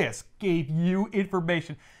 "Wilson Fisk gave you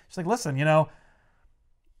information." She's like, "Listen,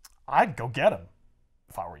 I'd go get him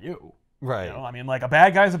if I were you." Right. I mean, like, a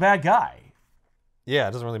bad guy's a bad guy. Yeah,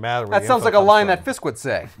 it doesn't really matter. Where That the sounds info like a comes line from. that Fisk would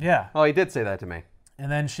say. Yeah. Oh, he did say that to me.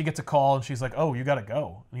 And then she gets a call, and she's like, "Oh, you gotta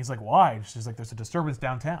go." And he's like, "Why?" And she's like, "There's a disturbance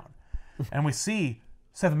downtown." And we see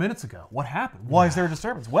 7 minutes ago, what happened? Why is there a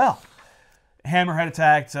disturbance? Well, Hammerhead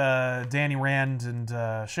attacked Danny Rand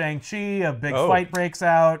and Shang-Chi. A big fight breaks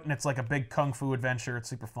out, and it's like a big kung fu adventure. It's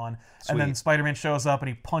super fun. And then Spider-Man shows up, and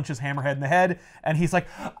he punches Hammerhead in the head, and he's like,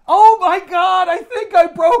 "Oh my God, I think I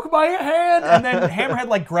broke my hand." And then Hammerhead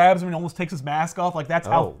like grabs him and almost takes his mask off. Like, that's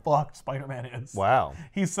how fucked Spider-Man is. Wow.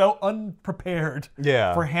 He's so unprepared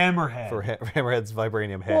for Hammerhead. For Hammerhead's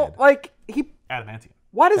vibranium head. Well, like, he... Adamantium.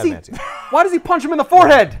 Why does Adamantium. Why does he punch him in the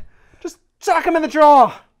forehead? Just sock him in the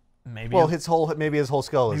jaw. Maybe Well, maybe his whole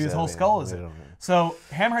skull is maybe his it. whole skull is I it. don't know. So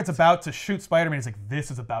Hammerhead's about to shoot Spider-Man. He's like,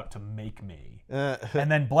 "This is about to make me." Uh,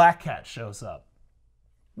 And then Black Cat shows up.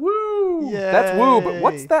 Woo! yeah. That's woo, but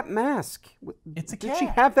what's that mask? It's a Did cat. she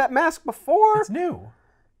have that mask before? It's new.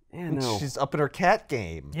 Yeah, no. She's up in her cat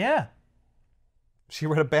game. Yeah. She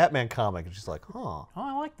read a Batman comic and she's like, "Huh." Oh,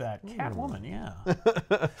 I like that. Catwoman,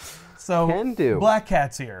 yeah. So Can do. Black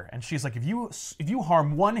Cat's here, and she's like, if you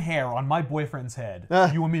harm one hair on my boyfriend's head,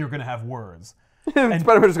 you and me are gonna have words. And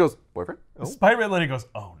Spider-Man just goes, "Boyfriend?" Spider-Man literally goes,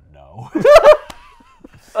 "Oh no."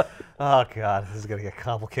 Oh God, this is gonna get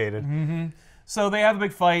complicated. So they have a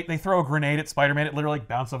big fight. They throw a grenade at Spider-Man. It literally like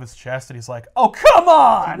bounces off his chest, and he's like, "Oh, come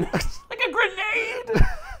on!" Like a grenade.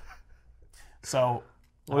 So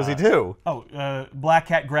What does he do? Black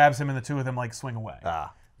Cat grabs him, and the two of them like swing away.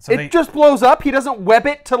 So It just blows up. He doesn't web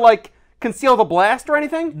it to like conceal the blast or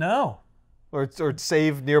anything. no. Or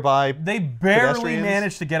save nearby. They barely pedestrians?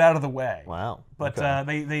 managed to get out of the way. Wow. But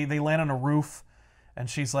okay. they land on a roof, and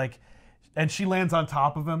she's like, and she lands on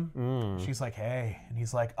top of him. She's like, "Hey," and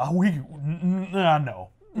he's like, "Oh, no,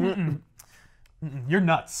 you're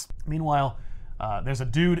nuts." Meanwhile, there's a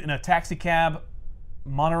dude in a taxi cab,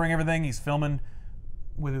 monitoring everything. He's filming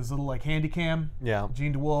with his little like handy cam. Yeah.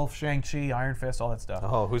 Gene DeWolf, Shang-Chi, Iron Fist, all that stuff.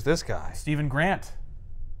 Oh, who's this guy? Stephen Grant.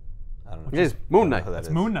 I don't know. It is Moon Knight. Who that is.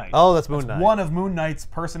 Moon Knight. Oh, that's Moon Knight. One of Moon Knight's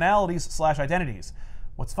personalities / identities.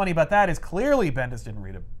 What's funny about that is clearly Bendis didn't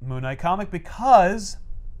read a Moon Knight comic, because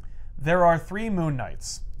there are 3 Moon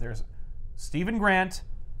Knights. There's Stephen Grant,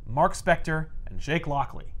 Mark Spector, and Jake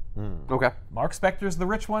Lockley. Okay. Mark Spector's the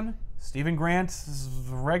rich one. Stephen Grant's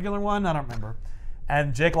the regular one. I don't remember.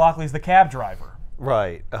 And Jake Lockley's the cab driver.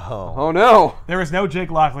 Right. Oh. Oh no. There is no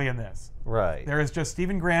Jake Lockley in this. Right. There is just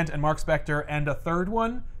Stephen Grant and Mark Spector and a 3rd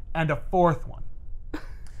one and a 4th one.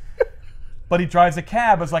 But he drives a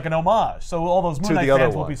cab as like an homage. So all those Moon Knight the other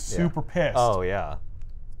fans will one, be super pissed. Oh yeah.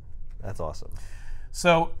 That's awesome.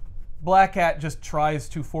 So Black Cat just tries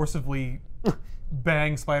to forcibly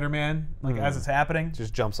bang Spider-Man like as it's happening.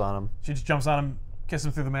 Just jumps on him. She just jumps on him, kisses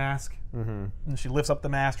him through the mask. And she lifts up the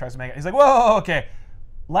mask, tries to make it. He's like, "Whoa, okay.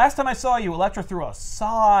 Last time I saw you, Elektra threw a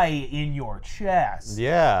sigh in your chest.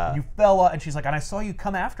 Yeah. You fell and she's like, and I saw you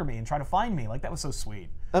come after me and try to find me. Like, that was so sweet.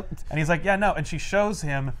 And he's like, "Yeah, no." And she shows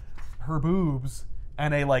him her boobs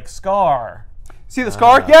and a like scar. See the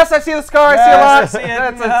scar? Yes, I see the scar. Yes, I I see see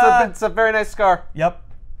a lot. it. It's a very nice scar. Yep.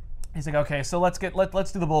 He's like, "Okay, so let's do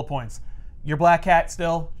the bullet points. You're Black Cat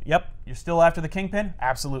still? Yep. You're still after the Kingpin?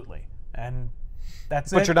 Absolutely. And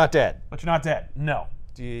that's it. But you're not dead. But you're not dead. No.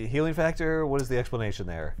 Do you, healing factor? What is the explanation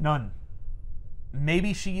there? None.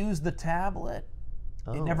 maybe she used the tablet.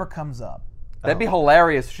 It never comes up. That'd be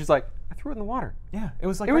hilarious. She's like, I threw it in the water. Yeah, it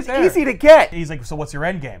was like It was right there. easy to get. He's like, so what's your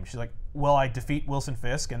end game? She's like, well, I defeat Wilson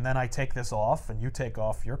Fisk, and then I take this off, and you take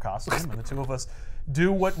off your costume, and the two of us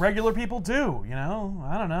do what regular people do. You know,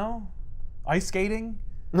 I don't know, ice skating.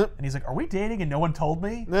 And he's like, are we dating and no one told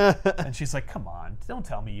me? And she's like, come on, don't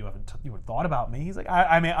tell me you haven't thought about me. He's like,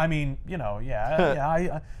 I mean, you know,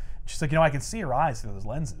 yeah. She's like, you know, I can see your eyes through those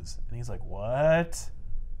lenses. And he's like, what?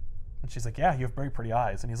 And she's like, yeah, you have very pretty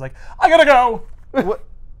eyes. And he's like, I gotta go.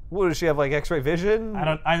 What does she have, like X-ray vision?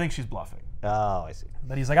 I think she's bluffing. Oh, I see.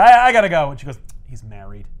 But he's like, I gotta go. And she goes, he's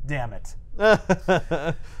married. Damn it.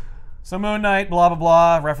 So Moon Knight, blah, blah,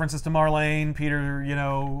 blah, references to Marlene. Peter, you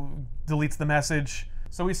know, deletes the message.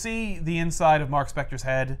 So we see the inside of Mark Spector's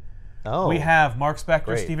head. Oh. We have Mark Spector,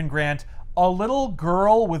 Great. Stephen Grant. A little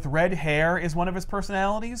girl with red hair is one of his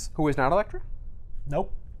personalities. Who is not Elektra?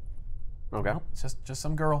 Nope. Okay. Nope. It's just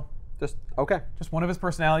some girl. Okay. Just one of his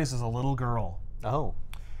personalities is a little girl. Oh.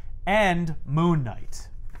 And Moon Knight.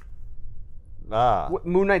 Ah.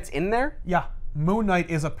 Moon Knight's in there? Yeah. Moon Knight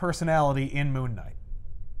is a personality in Moon Knight.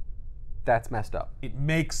 That's messed up. It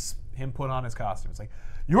makes him put on his costume. It's like,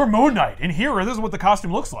 you're Moon Knight. In here, this is what the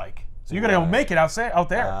costume looks like. So you gotta go make it out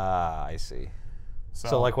there. Ah, I see.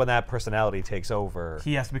 So like when that personality takes over,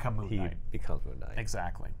 he has to become Moon he Knight. becomes Moon Knight.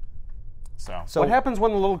 Exactly. So What happens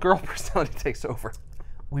when the little girl personality takes over?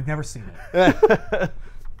 we've never seen it.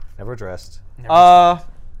 Never addressed.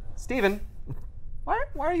 Steven, why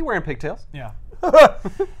are you wearing pigtails? Yeah.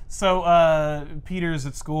 So Peter's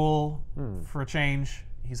at school for a change.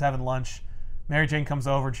 He's having lunch. Mary Jane comes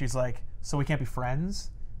over and she's like, so we can't be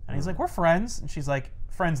friends? And he's like, we're friends. And she's like,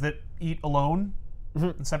 friends that eat alone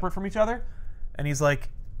and separate from each other? And he's like,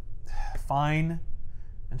 fine.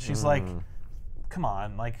 And she's like, come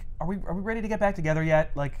on, like, are we ready to get back together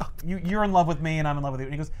yet? Like, you're in love with me and I'm in love with you.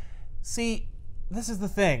 And he goes, see, this is the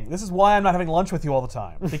thing. This is why I'm not having lunch with you all the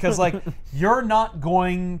time. Because like, you're not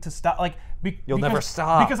going to stop. Like, You'll never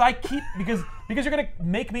stop. Because you're gonna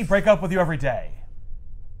make me break up with you every day.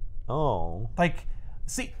 Oh. Like,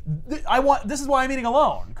 see, this is why I'm eating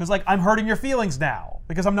alone. Because like, I'm hurting your feelings now.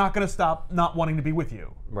 Because I'm not gonna stop not wanting to be with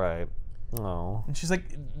you. Right. Oh. And she's like,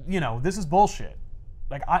 you know, this is bullshit.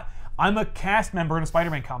 Like, I'm a cast member in a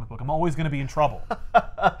Spider-Man comic book. I'm always gonna be in trouble.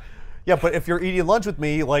 Yeah, but if you're eating lunch with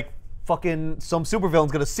me, like, fucking some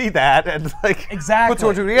supervillain's gonna see that and like Exactly. Put two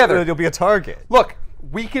and two together. You'll be a target. Look,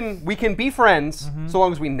 we can be friends so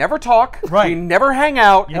long as we never talk, Right. we never hang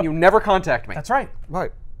out, Yep. and you never contact me. That's right.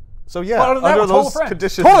 Right. So yeah, But other than that, under we're total those friends.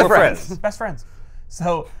 conditions, Totally we're friends. Best friends.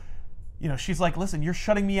 So, you know, she's like, listen, you're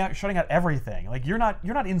shutting me out. You're shutting out everything. Like, you're not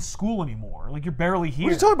in school anymore. Like, you're barely here.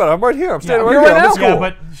 What are you talking about? I'm right here. I'm standing I'm right here here. right I'm in now. school.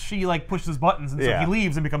 Yeah, but she like pushes buttons, and so Yeah. he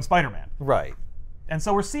leaves and becomes Spider-Man. Right. And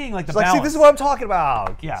so we're seeing like the It's like, balance. see, this is what I'm talking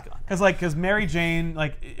about. Yeah, because Mary Jane,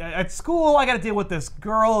 like at school, I got to deal with this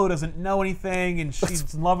girl who doesn't know anything, and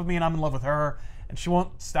she's in love with me, and I'm in love with her, and she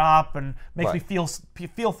won't stop, and makes me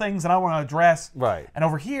feel things that I want to address. Right. And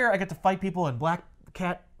over here, I get to fight people, and black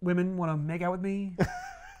cat women want to make out with me. Like,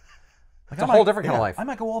 It's a whole different kind of life. I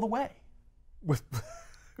might go all the way.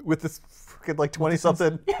 With this fucking like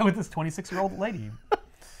 20-something. Yeah, with this 26-year-old lady.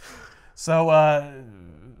 So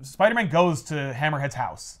Spider-Man goes to Hammerhead's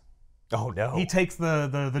house. Oh no. He takes the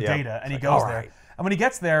data and he like, goes all there. right. And when he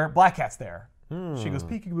gets there, Black Cat's there. She goes,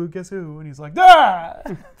 peekaboo, guess who? And he's like, ah!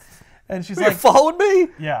 And she's You're like, following me?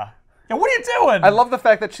 yeah. Yeah, what are you doing? I love the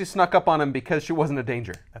fact that she snuck up on him because she wasn't a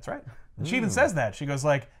danger. That's right. And she even says that. She goes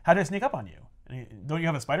like, how did I sneak up on you? And don't you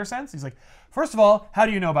have a spider sense? He's like, first of all, how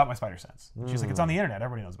do you know about my spider sense? And she's like, it's on the internet.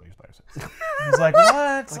 Everybody knows about your spider sense. He's like,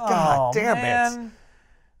 what? God damn it. man.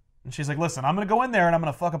 And she's like, listen, I'm going to go in there and I'm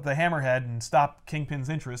going to fuck up the Hammerhead and stop Kingpin's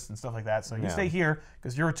interests and stuff like that. So you stay here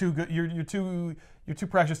because you're too good. You're too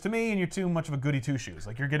precious to me and you're too much of a goody two-shoes.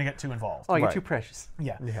 Like, you're going to get too involved. Oh, you're Right. too precious.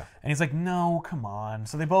 Yeah. And he's like, no, come on.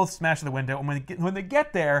 So they both smash the window. And when they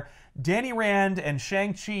get there, Danny Rand and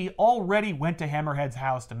Shang-Chi already went to Hammerhead's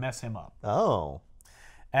house to mess him up. Oh.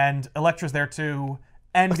 And Elektra's there too,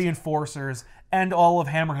 and the Enforcers, and all of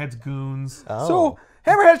Hammerhead's goons. Oh. So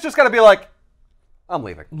Hammerhead's just got to be like, I'm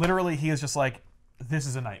leaving. Literally, he is just like, this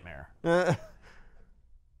is a nightmare.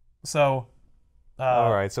 So,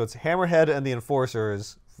 all right. So it's Hammerhead and the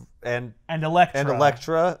Enforcers, and Elektra. and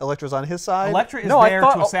Elektra. Elektra's on his side. Elektra is No, I there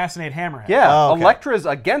thought- to assassinate Hammerhead. Yeah, Oh, okay. Elektra's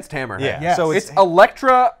against Hammerhead. Yeah. Yes. So It's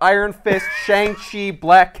Elektra, Iron Fist, Shang-Chi,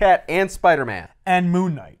 Black Cat, and Spider-Man. And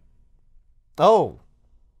Moon Knight. Oh.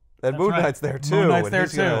 And Moon Right. Knight's there too. Moon Knight's and there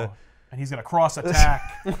he's too. gonna- And he's going to cross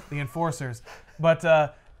attack the Enforcers.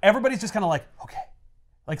 But everybody's just kind of like, okay,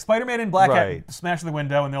 Like Spider-Man and Black Right. Cat smash the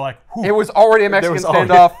window, and they're like, "Whew." It was already a Mexican was already-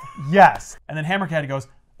 standoff. Yes. And then Hammerhead goes,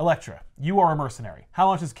 Elektra, you are a mercenary. How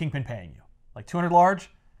much is Kingpin paying you? Like 200 large?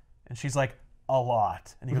 And she's like, a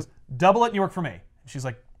lot. And he goes, double it and you work for me. And she's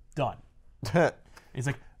like, done. And he's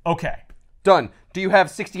like, okay. Done. Do you have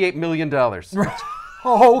 $68 million?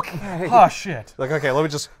 Okay. Oh, shit. Like, okay, let me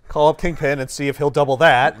just call up Kingpin and see if he'll double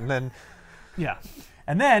that, and then... Yeah.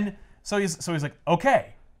 And then, so he's like,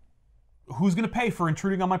 okay, who's going to pay for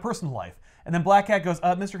intruding on my personal life? And then Black Cat goes,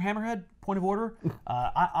 Mr. Hammerhead, point of order.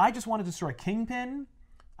 I just want to destroy Kingpin.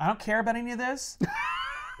 I don't care about any of this.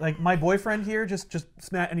 Like, my boyfriend here just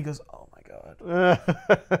smack, and he goes, oh my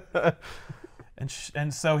God.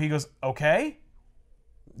 and so he goes, okay.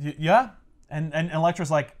 Yeah. And Elektra's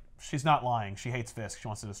like, she's not lying. She hates Fisk. She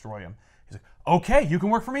wants to destroy him. He's like, okay, you can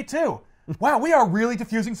work for me too. Wow, we are really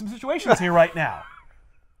diffusing some situations here right now.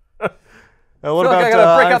 What I feel like about I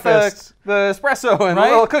gotta break Iron out Fist? the espresso and the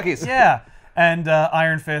Right? little cookies. Yeah. And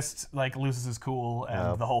Iron Fist like loses his cool,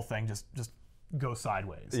 and the whole thing just goes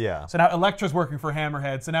sideways. Yeah. So now Elektra's working for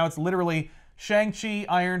Hammerhead. So now it's literally Shang-Chi,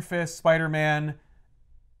 Iron Fist, Spider-Man,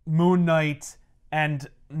 Moon Knight, and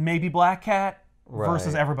maybe Black Cat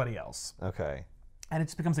versus Right. everybody else. Okay. And it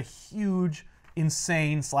just becomes a huge,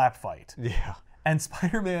 insane slap fight. Yeah. And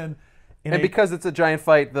Spider-Man, And because it's a giant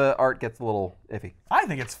fight, the art gets a little iffy. I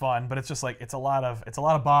think it's fun, but it's just like it's a lot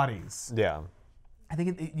of bodies. Yeah. I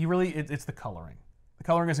think it's the coloring. The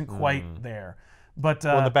coloring isn't quite there, but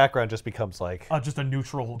When the background just becomes like just a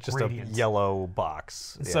neutral just gradient. a yellow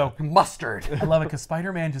box. Yeah. So Mustard. I love it because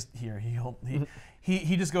Spider-Man just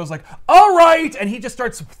he just goes like, all right, and he just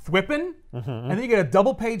starts whipping, and then you get a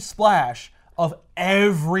double page splash of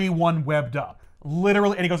everyone webbed up,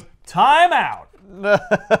 literally, and he goes, time out.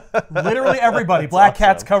 Literally everybody. Black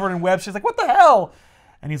Cat's covered in webs. She's like, what the hell?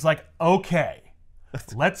 And he's like, okay,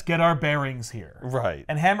 let's get our bearings here. Right.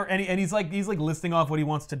 And he's like listing off what he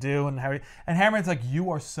wants to do, and Hammerhead's like,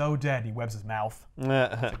 you are so dead. He webs his mouth.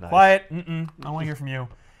 Nice. Quiet. I don't want to hear from you.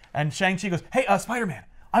 And Shang-Chi goes, hey, Spider-Man,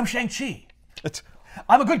 I'm Shang-Chi.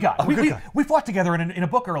 I'm a good guy. We fought together in a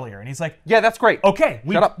book earlier. And he's like, Yeah, that's great. okay,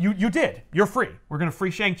 Shut up. You did. You're free. We're going to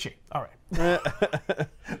free Shang-Chi. All right.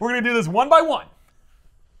 We're going to do this one by one.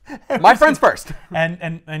 My friends first.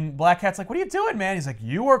 And Black Cat's like, what are you doing, man? He's like,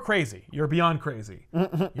 you are crazy. You're beyond crazy.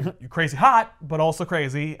 You're crazy hot, but also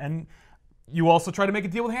crazy. And you also try to make a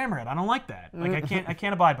deal with Hammerhead. I don't like that. Like, I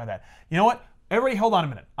can't abide by that. You know what? Everybody, hold on a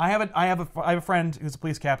minute. I have a friend who's a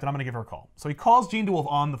police captain. I'm gonna give her a call. So he calls Jean DeWolf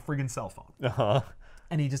on the friggin' cell phone.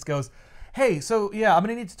 And he just goes, hey, so yeah, I'm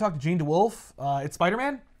gonna need to talk to Jean DeWolf. It's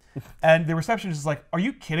Spider-Man. And the receptionist is like, are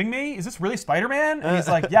you kidding me? Is this really Spider-Man? And he's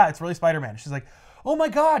like, yeah, it's really Spider-Man. She's like, oh my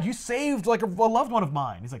God, you saved like a loved one of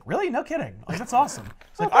mine. He's like, really? No kidding. Like, that's awesome.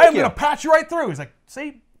 He's like, I am gonna patch you right through. He's like,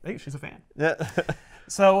 see, hey, she's a fan.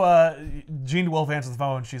 So Jean DeWolf answers the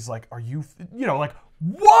phone. She's like, are you, like,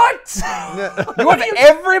 what? You want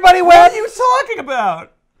everybody What wet? are you talking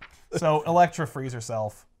about? So Elektra frees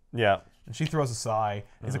herself, Yeah. and she throws a sigh.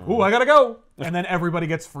 He's like, ooh, I gotta go. And then everybody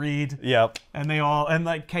gets freed, Yep. and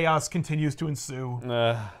like chaos continues to ensue.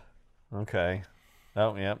 Okay.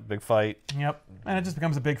 Oh yeah, big fight. Yep. And it just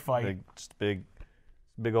becomes a big fight. Big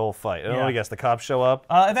old fight. Yeah. I guess the cops show up.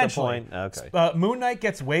 Eventually. At some point? Okay. Moon Knight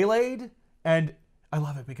gets waylaid, and I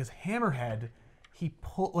love it because Hammerhead,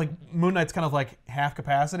 Moon Knight's kind of like half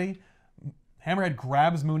capacity. Hammerhead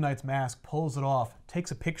grabs Moon Knight's mask, pulls it off,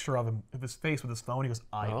 takes a picture of his face with his phone. He goes,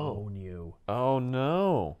 I own you. Oh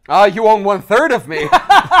no. You own 1/3 of me.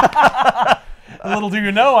 Little do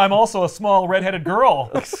you know, I'm also a small redheaded girl.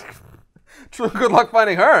 True. Good luck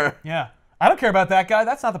finding her. Yeah. I don't care about that guy.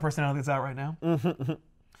 That's not the personality that's out right now.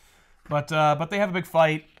 But they have a big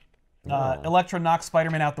fight. Elektra knocks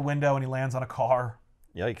Spider-Man out the window, and he lands on a car.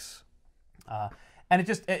 Yikes. And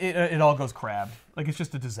it all goes crab. Like, it's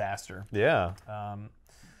just a disaster. Yeah.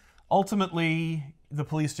 Ultimately, the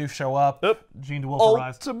police do show up. Jean DeWolf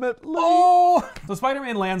arrives. Ultimately. Oh! So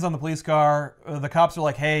Spider-Man lands on the police car. The cops are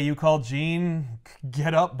like, hey, you called Jean?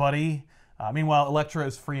 Get up, buddy. Meanwhile, Elektra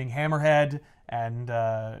is freeing Hammerhead, and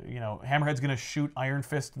Hammerhead's gonna shoot Iron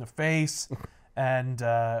Fist in the face, and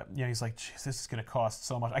he's like, "Jeez, this is gonna cost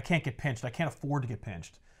so much. I can't get pinched. I can't afford to get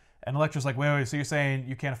pinched." And Elektra's like, "Wait, so you're saying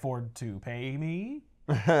you can't afford to pay me?"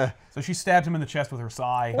 So she stabs him in the chest with her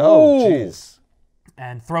sai. Oh, jeez.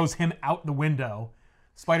 And throws him out the window.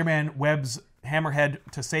 Spider-Man webs Hammerhead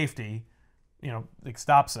to safety.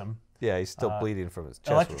 Stops him. Yeah, he's still bleeding from his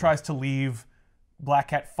chest Elektra wound. tries to leave. Black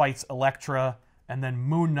Cat fights Elektra, and then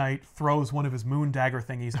Moon Knight throws one of his moon dagger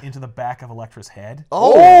thingies into the back of Elektra's head.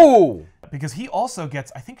 Oh! Because he also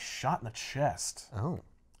gets, I think, shot in the chest. Oh.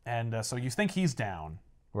 And so you think he's down.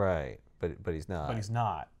 Right. but he's not. but he's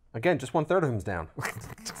not. Again, just 1/3 of him's down.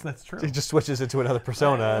 That's true. He just switches into another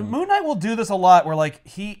persona. Moon Knight will do this a lot, where like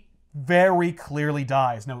he very clearly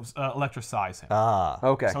dies. No, Elektra sighs him.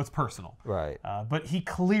 Okay. So it's personal. Right. But he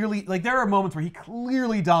clearly, like, there are moments where he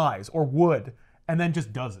clearly dies or would, and then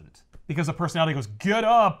just doesn't because the personality goes, "Get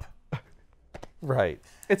up!" Right.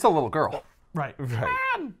 It's a little girl. Right.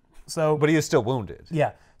 Right. So, But he is still wounded.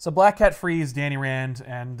 yeah. So Black Cat frees Danny Rand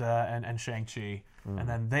and Shang-Chi, and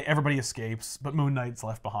then everybody escapes, but Moon Knight's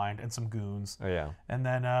left behind and some goons. Oh, yeah. And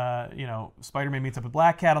then Spider-Man meets up with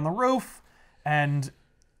Black Cat on the roof, and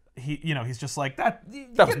he's just like that.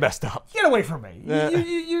 That was messed up. Get away from me!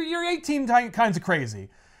 You're 18 kinds of crazy.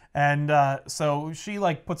 And so she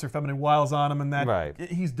like puts her feminine wiles on him, and that Right.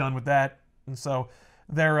 he's done with that. And so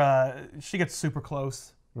she gets super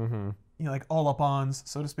close, like all up ons,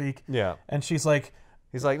 so to speak. Yeah. And she's like,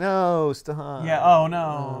 He's like, no, stop. yeah, oh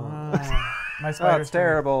no, my spider's That's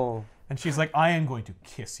terrible. And she's like, I am going to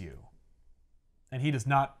kiss you. And he does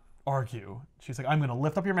not argue. She's like, I'm going to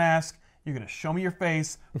lift up your mask. You're going to show me your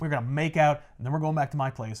face. We're going to make out. And then we're going back to my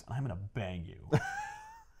place. And I'm going to bang you.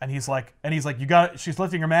 And he's like, she's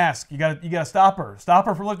lifting her mask. You got to stop her. Stop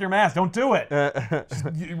her from lifting her mask. Don't do it.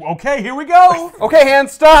 Okay, here we go. Okay,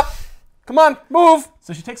 hands, stop. Come on, move.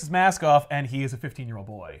 So she takes his mask off, and he is a 15-year-old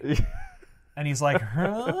boy. And he's like,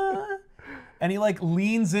 huh? And he like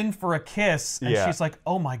leans in for a kiss, and Yeah. she's like,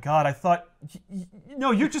 oh my God, I thought,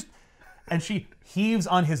 no, you're just, and she heaves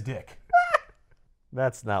on his dick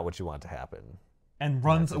That's not what you want to happen. and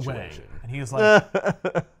runs away. situation. And he's like,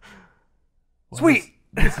 Sweet.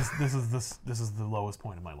 This is the lowest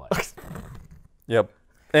point of my life. Yep.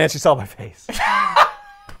 And she saw my face.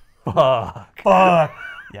 Fuck. Fuck.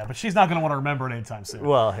 Yeah, but she's not going to want to remember it anytime soon.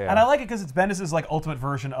 Well, yeah. And I like it because it's Bendis' like ultimate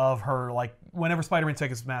version of her, like, whenever Spider-Man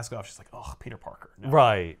takes his mask off, she's like, oh, Peter Parker. No.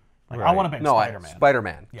 Right. Like, right. I want to bang No, Spider-Man.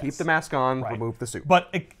 Spider-Man. Yes. Keep the mask on, Right. remove the suit.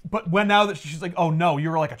 But when now that she's like, oh no,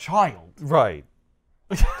 you're like a child. Right.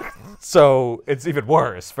 So it's even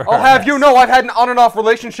worse for her. I'll have you know I've had an on and off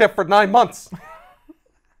relationship for 9 months.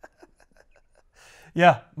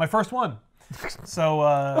 Yeah, my first one. So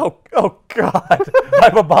Oh God.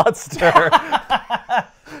 I'm a monster.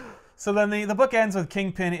 so then the book ends with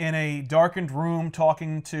Kingpin in a darkened room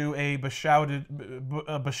talking to a beshadowed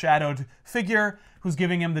figure who's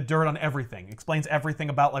giving him the dirt on everything. Explains everything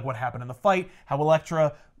about like what happened in the fight, how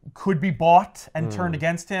Elektra could be bought and turned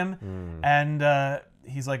against him, and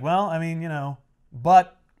he's like, well, I mean,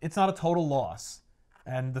 but it's not a total loss.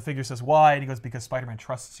 And the figure says, why? And he goes, because Spider-Man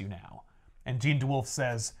trusts you now. And Jean DeWolf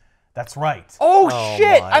says, that's right. Oh,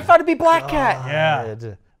 shit! my I thought it'd be Black Cat. Yeah.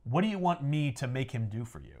 God. What do you want me to make him do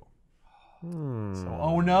for you? So,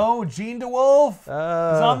 oh no, Jean DeWolf is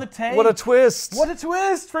on the tape. What a twist. What a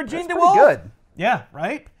twist for Jean Pretty DeWolf. good. Yeah,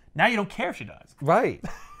 right? Now you don't care if she dies. Right.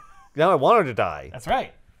 Now I want her to die. That's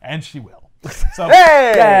right. And she will. So,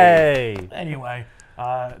 Hey! Yay. anyway,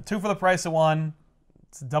 2 for the price of 1.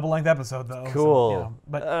 It's a double-length episode, though. so, Cool.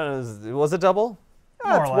 but Was it double?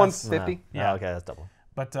 more It's or less. 150. Yeah. Oh, okay, that's double.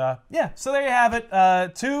 But yeah, so there you have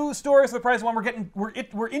it. 2 stories for the price of 1.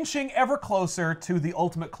 We're inching ever closer to the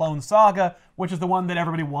Ultimate Clone Saga, which is the one that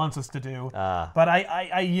everybody wants us to do. But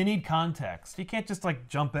I you need context. You can't just like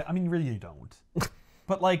jump in. I mean, really, you don't.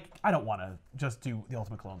 But like, I don't want to just do the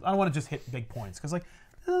Ultimate Clones. I don't want to just hit big points because like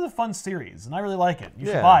this is a fun series and I really like it. You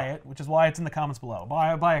should Yeah. buy it, which is why it's in the comments below.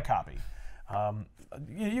 Buy a copy.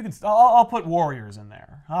 You can. I'll put Warriors in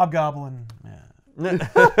there. Hobgoblin. Yeah.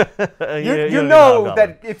 You know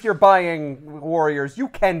that if you're buying Warriors, you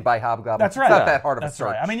can buy Hobgoblin. That's right. It's not that hard of a That's search.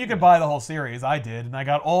 right. I mean, you could buy the whole series. I did, and I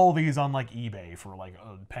got all these on like eBay for like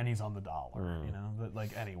pennies on the dollar. You know, but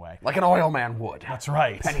like anyway. Like an oil man would. That's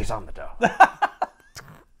right. Pennies on the dough.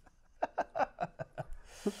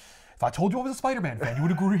 If I told you I was a Spider-Man fan, you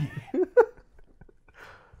would agree.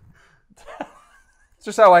 It's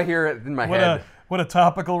just how I hear it in my head. What a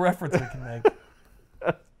topical reference we can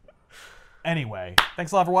make. Anyway,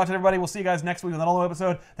 thanks a lot for watching, everybody. We'll see you guys next week with another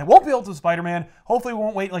episode that won't be Ultimate Spider-Man. Hopefully, we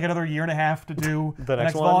won't wait like another 1.5 years to do the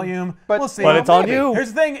next one? volume. But- we'll see. But it's on you.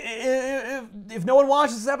 Here's the thing: if no one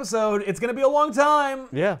watches this episode, it's gonna be a long time.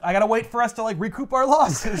 Yeah. I gotta wait for us to like recoup our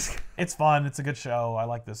losses. It's fun. It's a good show. I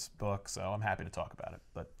like this book, so I'm happy to talk about it.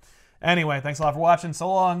 But anyway, thanks a lot for watching. So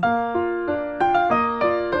long.